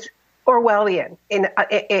is Orwellian in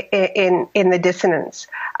the dissonance.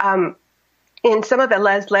 In some of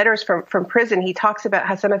Alez's letters from prison, he talks about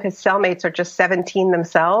how some of his cellmates are just 17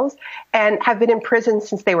 themselves and have been in prison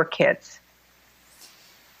since they were kids.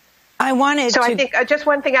 I think just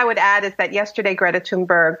one thing I would add is that yesterday Greta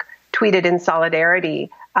Thunberg tweeted in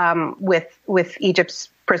solidarity with Egypt's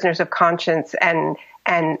prisoners of conscience and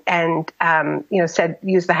said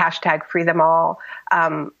use the hashtag free them all,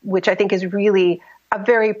 which I think is really a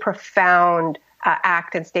very profound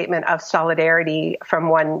act and statement of solidarity from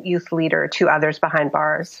one youth leader to others behind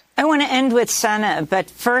bars. I want to end with Sanaa, but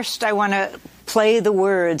first I want to play the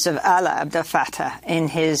words of Alaa Abdel Fattah in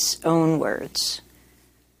his own words.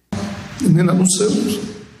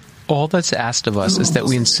 All that's asked of us is that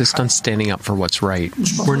we insist on standing up for what's right.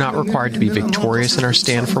 We're not required to be victorious in our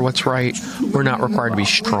stand for what's right. We're not required to be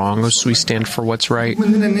strong as we stand for what's right.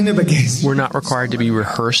 We're not required to be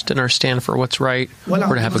rehearsed in our stand for what's right,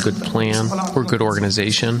 or to have a good plan or good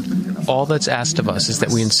organization. All that's asked of us is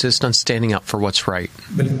that we insist on standing up for what's right.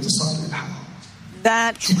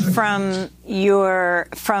 That from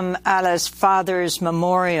Alaa's father's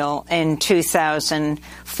memorial in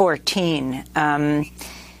 2014.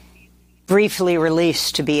 Briefly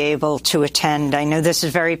released to be able to attend. I know this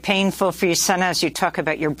is very painful for you, Sanaa, as you talk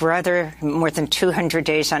about your brother, more than 200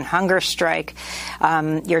 days on hunger strike.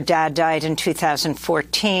 Your dad died in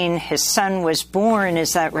 2014. His son was born,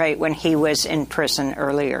 is that right, when he was in prison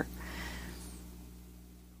earlier?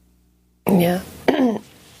 Yeah.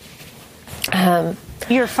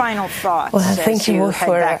 Your final thoughts as you head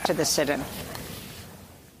back to the sit-in.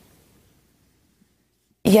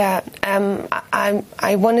 Yeah,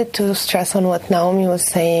 I wanted to stress on what Naomi was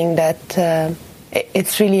saying, that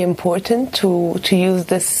it's really important to use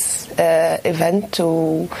this event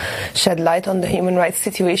to shed light on the human rights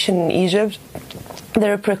situation in Egypt.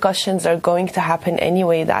 The repercussions are going to happen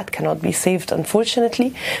anyway. That cannot be saved,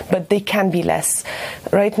 unfortunately, but they can be less.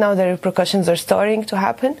 Right now, the repercussions are starting to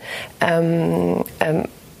happen.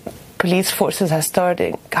 Police forces have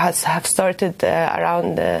started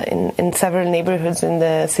around in several neighborhoods in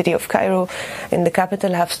the city of Cairo, in the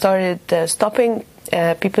capital, have started stopping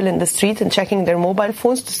people in the street and checking their mobile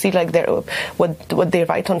phones to see what they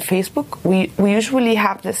write on Facebook. We usually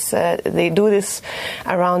have this. They do this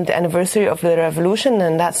around the anniversary of the revolution,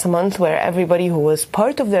 and that's a month where everybody who was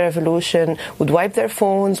part of the revolution would wipe their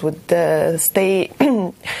phones, would stay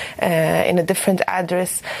in a different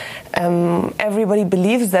address. Everybody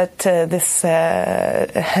believes that this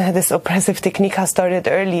oppressive technique has started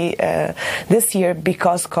early this year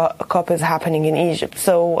because COP is happening in Egypt.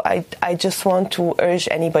 So I just want to urge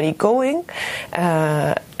anybody going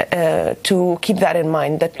to keep that in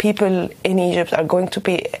mind, that people in Egypt are going to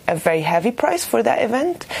pay a very heavy price for that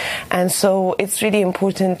event. And so it's really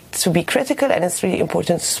important to be critical, and it's really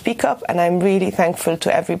important to speak up. And I'm really thankful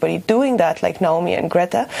to everybody doing that, like Naomi and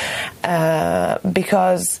Greta,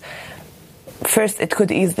 because first, it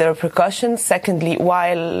could ease the repercussions. Secondly,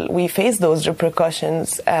 while we face those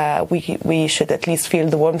repercussions, we should at least feel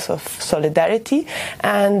the warmth of solidarity.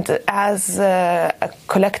 And as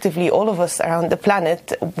collectively, all of us around the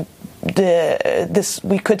planet,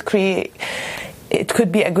 we could create. It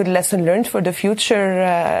could be a good lesson learned for the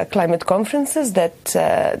future climate conferences that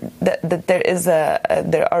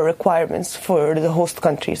there are requirements for the host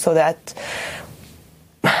country, so that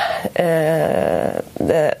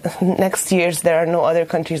the next years there are no other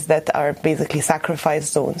countries that are basically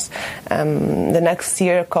sacrifice zones. The next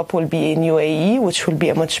year COP will be in UAE, which will be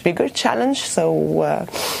a much bigger challenge. So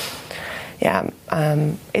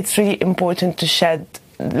it's really important to shed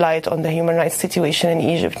light on the human rights situation in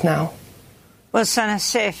Egypt now. Well, Sana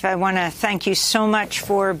Seif, I want to thank you so much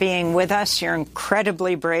for being with us. You're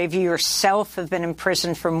incredibly brave. You yourself have been in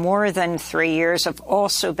prison for more than 3 years, have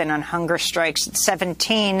also been on hunger strikes. At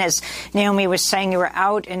 17, as Naomi was saying, you were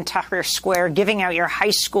out in Tahrir Square giving out your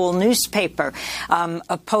high school newspaper,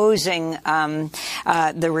 opposing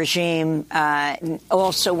the regime.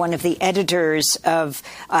 Also one of the editors of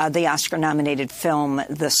the Oscar-nominated film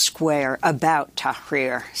The Square, about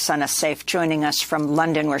Tahrir. Sana Seif joining us from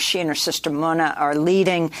London, where she and her sister Mona are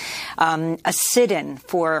leading a sit-in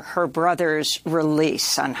for her brother's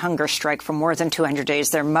release on hunger strike for more than 200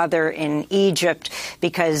 days. Their mother in Egypt,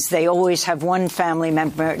 because they always have one family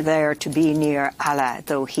member there to be near Alaa,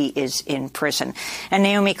 though he is in prison. And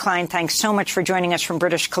Naomi Klein, thanks so much for joining us from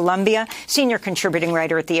British Columbia, senior contributing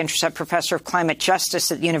writer at The Intercept, professor of climate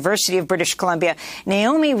justice at the University of British Columbia.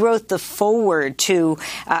 Naomi wrote the foreword to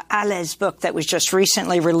Alaa's book that was just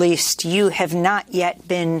recently released, You Have Not Yet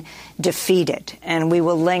Been Defeated. And we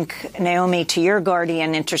will link, Naomi, to your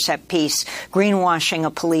Guardian Intercept piece, Greenwashing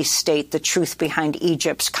a Police State, the Truth Behind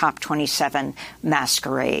Egypt's COP27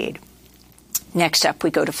 Masquerade. Next up, we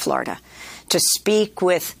go to Florida to speak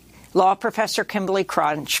with law professor Kimberly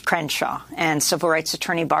Crenshaw and civil rights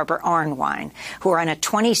attorney Barbara Arnwine, who are on a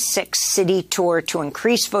 26-city tour to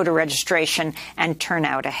increase voter registration and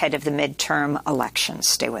turnout ahead of the midterm elections.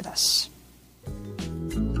 Stay with us.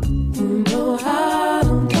 You know I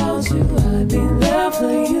don't doubt you, I'd be there for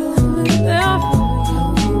you, there for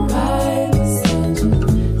you. Right beside you,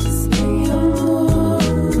 just be your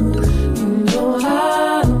mood. You know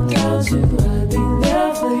I don't doubt you, I'd be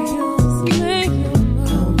there for you, just make you move.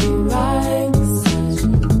 I'll be right beside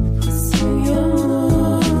you, just be your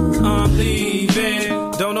mood. I'm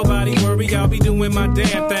leaving, don't nobody worry, I'll be doing my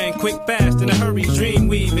damn thing, quick, fast, in a hurry, dream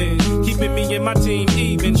weaving, keeping me and my team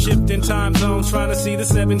even, shifting time zones, trying to see the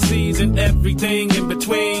 7 seas and everything in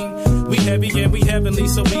between. We heavy and we heavenly,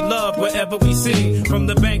 so we love wherever we see. From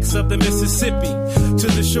the banks of the Mississippi to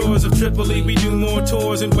the shores of Tripoli, we do more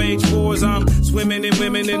tours and wage wars. I'm swimming in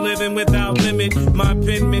women and living without limit. My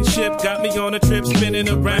penmanship got me on a trip spinning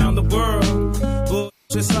around the world.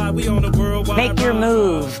 Just like we on a worldwide Make Your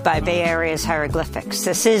Move by Bay Area's Hieroglyphics.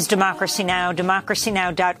 This is Democracy Now!,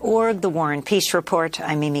 democracynow.org, The War and Peace Report.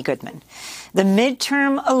 I'm Mimi Goodman. The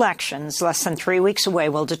midterm elections, less than 3 weeks away,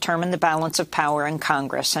 will determine the balance of power in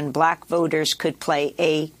Congress, and black voters could play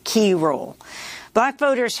a key role. Black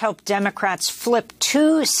voters helped Democrats flip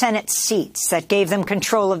 2 Senate seats that gave them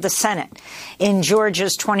control of the Senate in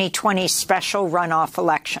Georgia's 2020 special runoff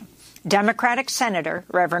election. Democratic Senator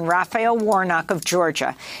Reverend Raphael Warnock of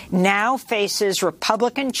Georgia now faces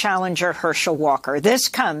Republican challenger Herschel Walker. This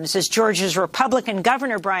comes as Georgia's Republican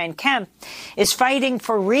Governor Brian Kemp is fighting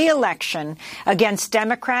for re-election against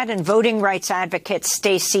Democrat and voting rights advocate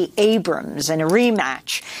Stacey Abrams in a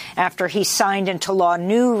rematch after he signed into law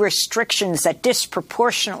new restrictions that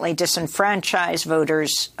disproportionately disenfranchise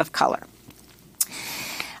voters of color.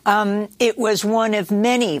 It was one of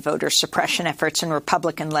many voter suppression efforts in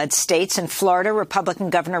Republican-led states. In Florida, Republican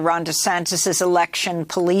Governor Ron DeSantis' election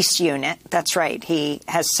police unit, that's right, he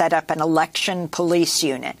has set up an election police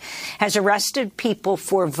unit, has arrested people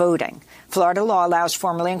for voting. Florida law allows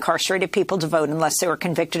formerly incarcerated people to vote unless they were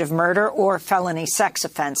convicted of murder or felony sex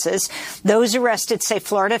offenses. Those arrested say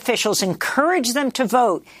Florida officials encouraged them to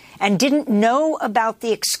vote and didn't know about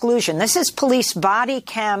the exclusion. This is police body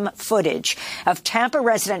cam footage of Tampa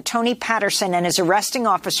resident Tony Patterson and his arresting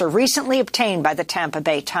officer recently obtained by the Tampa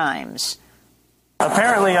Bay Times.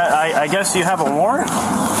 Apparently, I guess you have a warrant?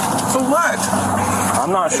 For what?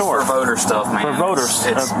 I'm not sure. For voter stuff, man. For voters.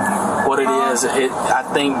 It's what it is. I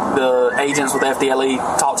think the agents with FDLE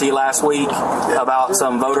talked to you last week about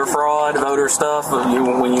some voter fraud, voter stuff,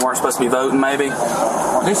 when you weren't supposed to be voting, maybe.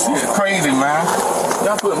 This shit is crazy, man.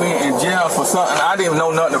 Y'all put me in jail for something I didn't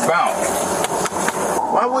know nothing about.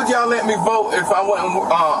 Why would y'all let me vote if I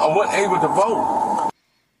wasn't able to vote?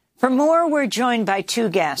 For more, we're joined by 2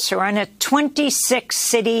 guests who are on a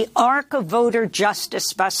 26-city Arc of Voter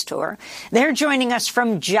Justice bus tour. They're joining us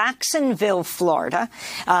from Jacksonville, Florida,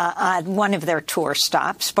 at one of their tour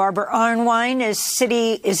stops. Barbara Arnwine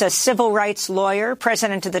is a civil rights lawyer,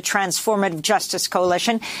 president of the Transformative Justice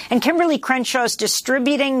Coalition, and Kimberly Crenshaw is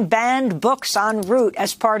distributing banned books en route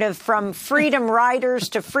as part of From Freedom Riders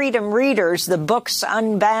to Freedom Readers, the Books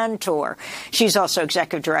Unbanned tour. She's also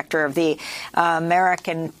executive director of the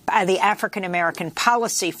African American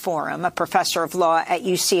Policy Forum, a professor of law at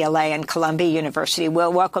UCLA and Columbia University.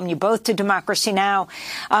 We'll welcome you both to Democracy Now!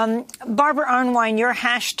 Barbara Arnwine, your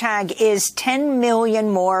hashtag is 10 million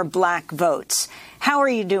more black votes. How are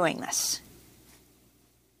you doing this?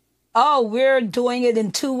 Oh, we're doing it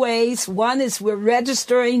in two ways. One is we're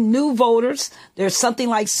registering new voters. There's something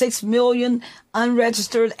like 6 million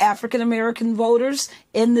unregistered African-American voters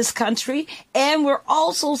in this country. And we're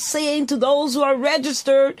also saying to those who are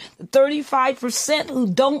registered, the 35% who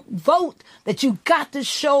don't vote, that you got to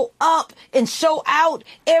show up and show out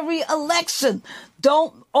every election.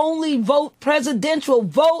 Don't only vote presidential,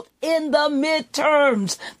 vote in the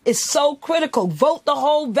midterms. It's so critical. Vote the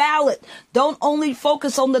whole ballot. Don't only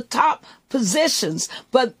focus on the top positions,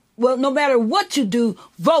 but no matter what you do,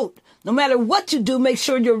 vote. No matter what you do, make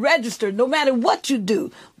sure you're registered. No matter what you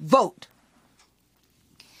do, vote.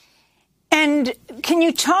 And can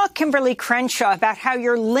you talk, Kimberly Crenshaw, about how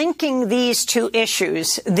you're linking these two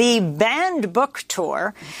issues, the banned book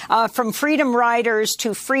tour from freedom riders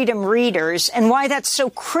to freedom readers, and why that's so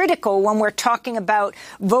critical when we're talking about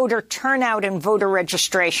voter turnout and voter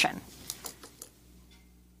registration?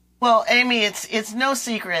 Well, Amy, it's no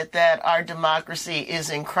secret that our democracy is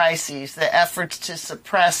in crises. The efforts to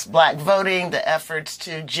suppress black voting, the efforts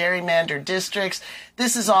to gerrymander districts,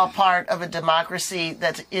 this is all part of a democracy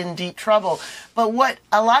that's in deep trouble. But what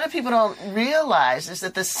a lot of people don't realize is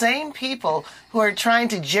that the same people who are trying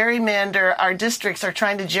to gerrymander our districts are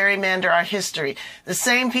trying to gerrymander our history. The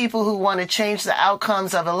same people who want to change the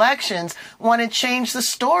outcomes of elections want to change the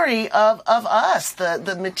story of us,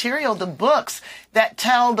 the material, the books that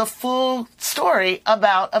tell the full story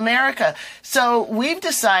about America. So we've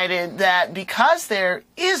decided that because there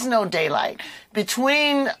is no daylight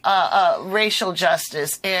between racial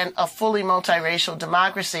justice and a fully multiracial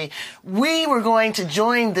democracy, we were going to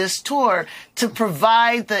join this tour to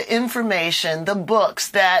provide the information, the books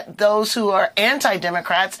that those who are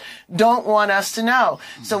anti-Democrats don't want us to know.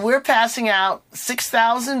 So we're passing out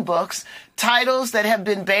 6,000 books, titles that have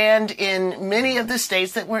been banned in many of the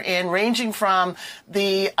states that we're in, ranging from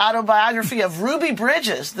the autobiography of Ruby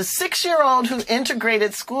Bridges, the 6-year-old who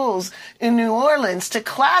integrated schools in New Orleans, to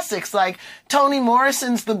classics like Toni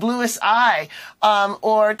Morrison's The Bluest Eye,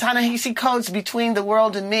 or Ta-Nehisi Coates' Between the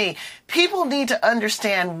World and Me. People need to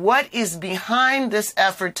understand what is behind this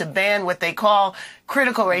effort to ban what they call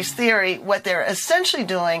critical race theory. What they're essentially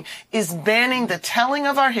doing is banning the telling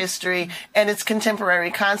of our history and its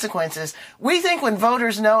contemporary consequences. We think when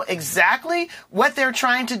voters know exactly what they're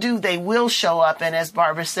trying to do, they will show up. And as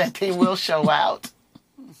Barbara said, they will show out.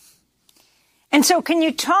 And so can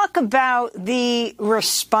you talk about the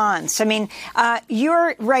response? I mean,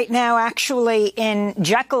 you're right now actually in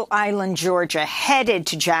Jekyll Island, Georgia, headed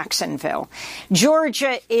to Jacksonville.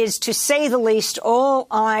 Georgia is, to say the least, all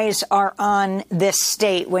eyes are on this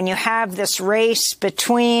state when you have this race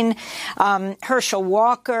between Herschel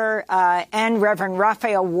Walker and Reverend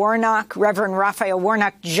Raphael Warnock. Reverend Raphael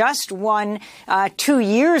Warnock just won 2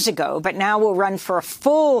 years ago, but now will run for a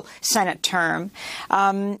full Senate term.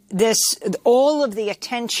 All of the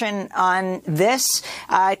attention on this.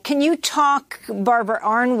 Can you talk, Barbara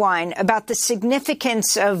Arnwine, about the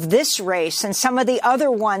significance of this race and some of the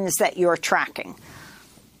other ones that you're tracking?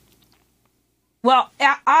 Well,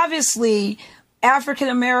 obviously,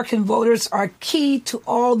 African-American voters are key to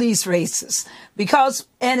all these races because,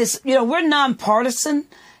 and it's, we're nonpartisan,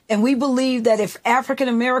 and we believe that if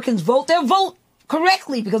African-Americans vote, they'll vote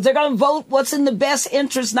correctly because they're going to vote what's in the best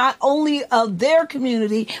interest not only of their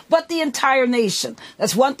community, but the entire nation.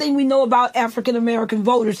 That's one thing we know about African-American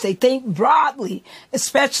voters. They think broadly,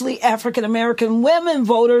 especially African-American women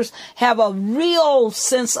voters have a real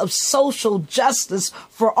sense of social justice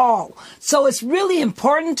for all. So it's really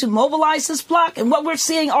important to mobilize this bloc. And what we're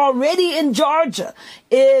seeing already in Georgia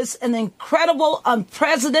is an incredible,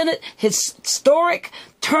 unprecedented, historic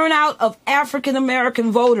turnout of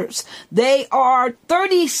African-American voters. They are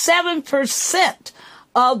 37%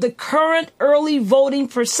 of the current early voting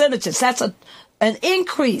percentages. That's an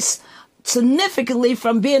increase significantly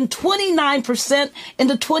from being 29% in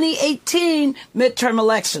the 2018 midterm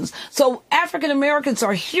elections. So African-Americans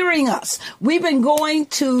are hearing us. We've been going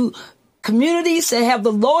to communities that have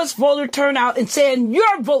the lowest voter turnout and saying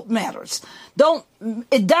your vote matters.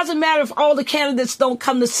 It doesn't matter if all the candidates don't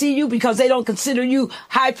come to see you because they don't consider you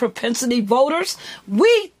high propensity voters.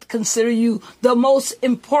 We consider you the most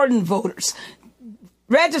important voters.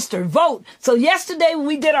 Register, vote. So yesterday when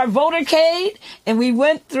we did our votercade and we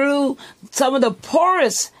went through some of the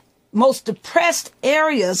poorest, most depressed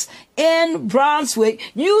areas in Brunswick,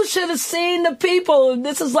 you should have seen the people.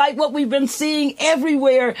 This is like what we've been seeing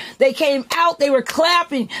everywhere. They came out, they were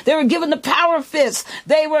clapping, they were giving the power fist,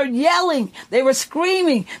 they were yelling, they were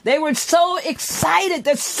screaming, they were so excited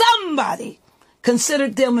that somebody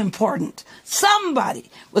considered them important. Somebody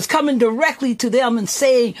was coming directly to them and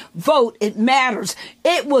saying, vote, it matters.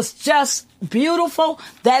 It was just beautiful.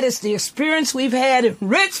 That is the experience we've had in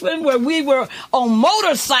Richmond, where we were on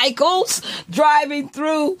motorcycles driving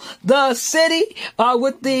through the city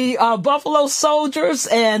with the Buffalo Soldiers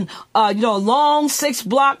and, long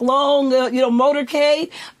 6-block long,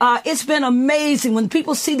 motorcade. It's been amazing. When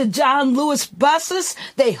people see the John Lewis buses,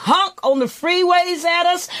 they honk on the freeways at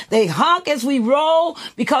us. They honk as we roll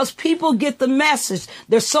because people get the message.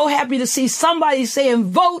 They're so happy to see somebody saying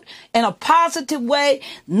vote in a positive way,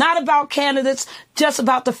 not about candidates, just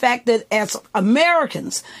about the fact that as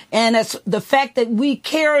Americans and as the fact that we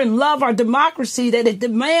care and love our democracy, that it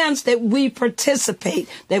demands that we participate,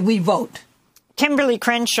 that we vote. Kimberly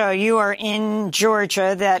Crenshaw, you are in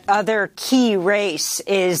Georgia. That other key race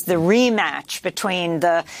is the rematch between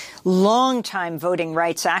the longtime voting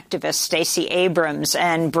rights activist Stacey Abrams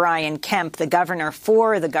and Brian Kemp, the governor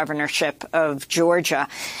for the governorship of Georgia.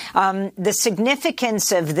 The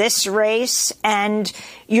significance of this race, and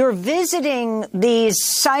you're visiting these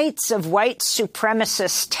sites of white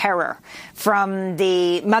supremacist terror from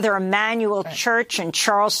the Mother Emanuel Church in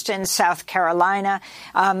Charleston, South Carolina,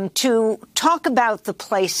 to talk about the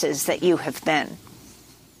places that you have been.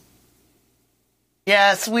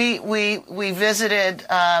 Yes, we visited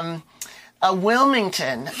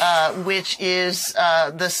Wilmington, which is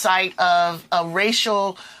the site of a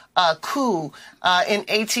racial coup in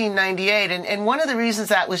 1898. And one of the reasons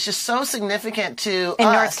that was just so significant to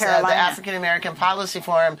us, the African American Policy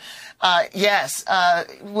Forum,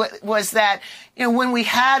 was that, when we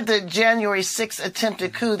had the January 6th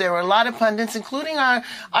attempted coup, there were a lot of pundits, including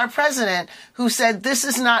our president, who said, this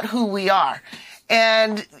is not who we are.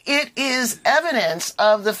 And it is evidence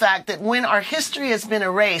of the fact that when our history has been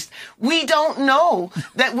erased, we don't know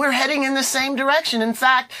that we're heading in the same direction. In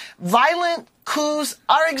fact, violent coups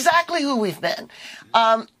are exactly who we've been.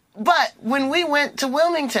 But when we went to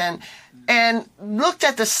Wilmington and looked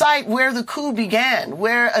at the site where the coup began,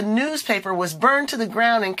 where a newspaper was burned to the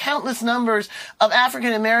ground and countless numbers of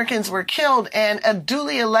African Americans were killed and a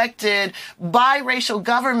duly elected biracial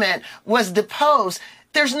government was deposed,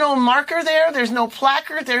 there's no marker there. There's no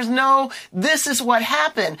placard. There's no, this is what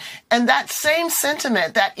happened. And that same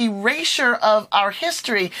sentiment, that erasure of our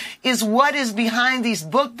history, is what is behind these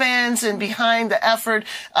book bans and behind the effort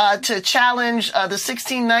to challenge the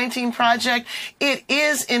 1619 Project. It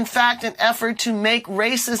is, in fact, an effort to make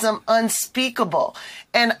racism unspeakable.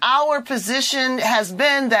 And our position has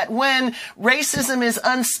been that when racism is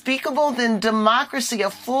unspeakable, then democracy, a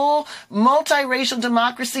full multiracial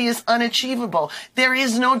democracy, is unachievable. There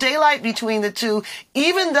is no daylight between the two,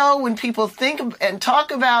 even though when people think and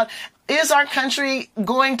talk about, is our country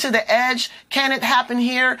going to the edge? Can it happen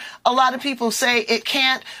here? A lot of people say it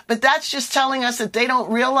can't, but that's just telling us that they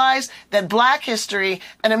don't realize that Black history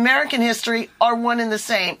and American history are one and the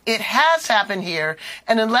same. It has happened here,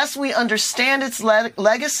 and unless we understand its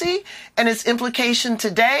legacy and its implication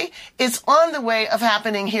today, it's on the way of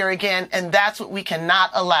happening here again, and that's what we cannot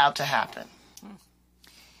allow to happen.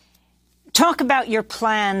 Talk about your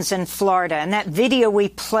plans in Florida and that video we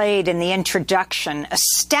played in the introduction.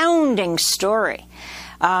 Astounding story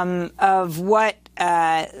of what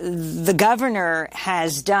the governor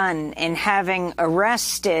has done in having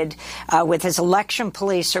arrested, with his election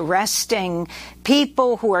police, arresting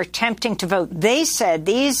people who are attempting to vote. They said,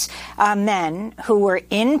 these men who were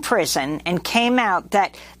in prison and came out,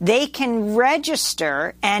 that they can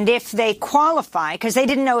register, and if they qualify, because they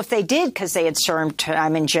didn't know if they did because they had served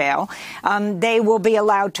time in jail, they will be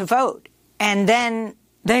allowed to vote. And then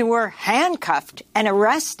they were handcuffed and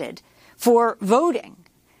arrested for voting.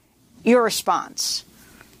 Your response?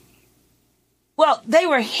 Well, they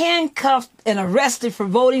were handcuffed and arrested for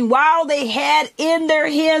voting while they had in their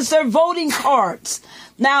hands their voting cards.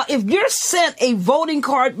 Now, if you're sent a voting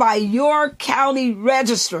card by your county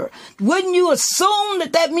register, wouldn't you assume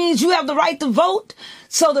that that means you have the right to vote?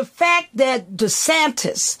 So the fact that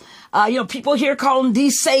DeSantis, people here call him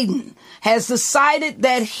D-Satan, has decided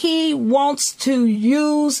that he wants to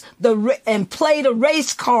use and play the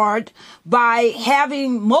race card by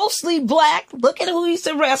having mostly Black. Look at who he's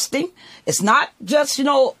arresting. It's not just,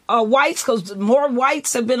 whites, because more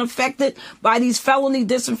whites have been affected by these felony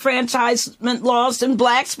disenfranchisement laws than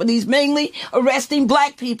Blacks, but he's mainly arresting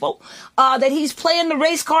Black people, that he's playing the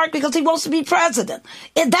race card because he wants to be president.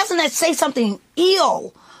 Doesn't that say something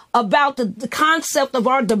ill about the concept of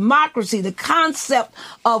our democracy, the concept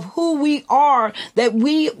of who we are, that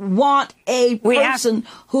we want a person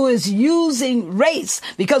who is using race,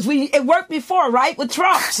 because it worked before, right, with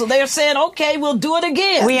Trump. So they're saying, okay, we'll do it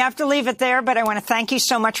again. We have to leave it there, but I want to thank you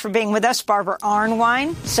so much for being with us. Barbara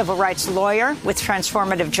Arnwine, civil rights lawyer with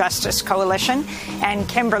Transformative Justice Coalition, and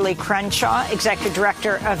Kimberly Crenshaw, executive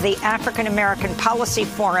director of the African American Policy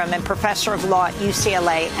Forum and professor of law at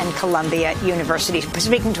UCLA and Columbia University,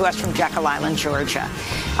 speaking to us from Jekyll Island, Georgia.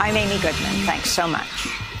 I'm Amy Goodman. Thanks so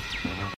much.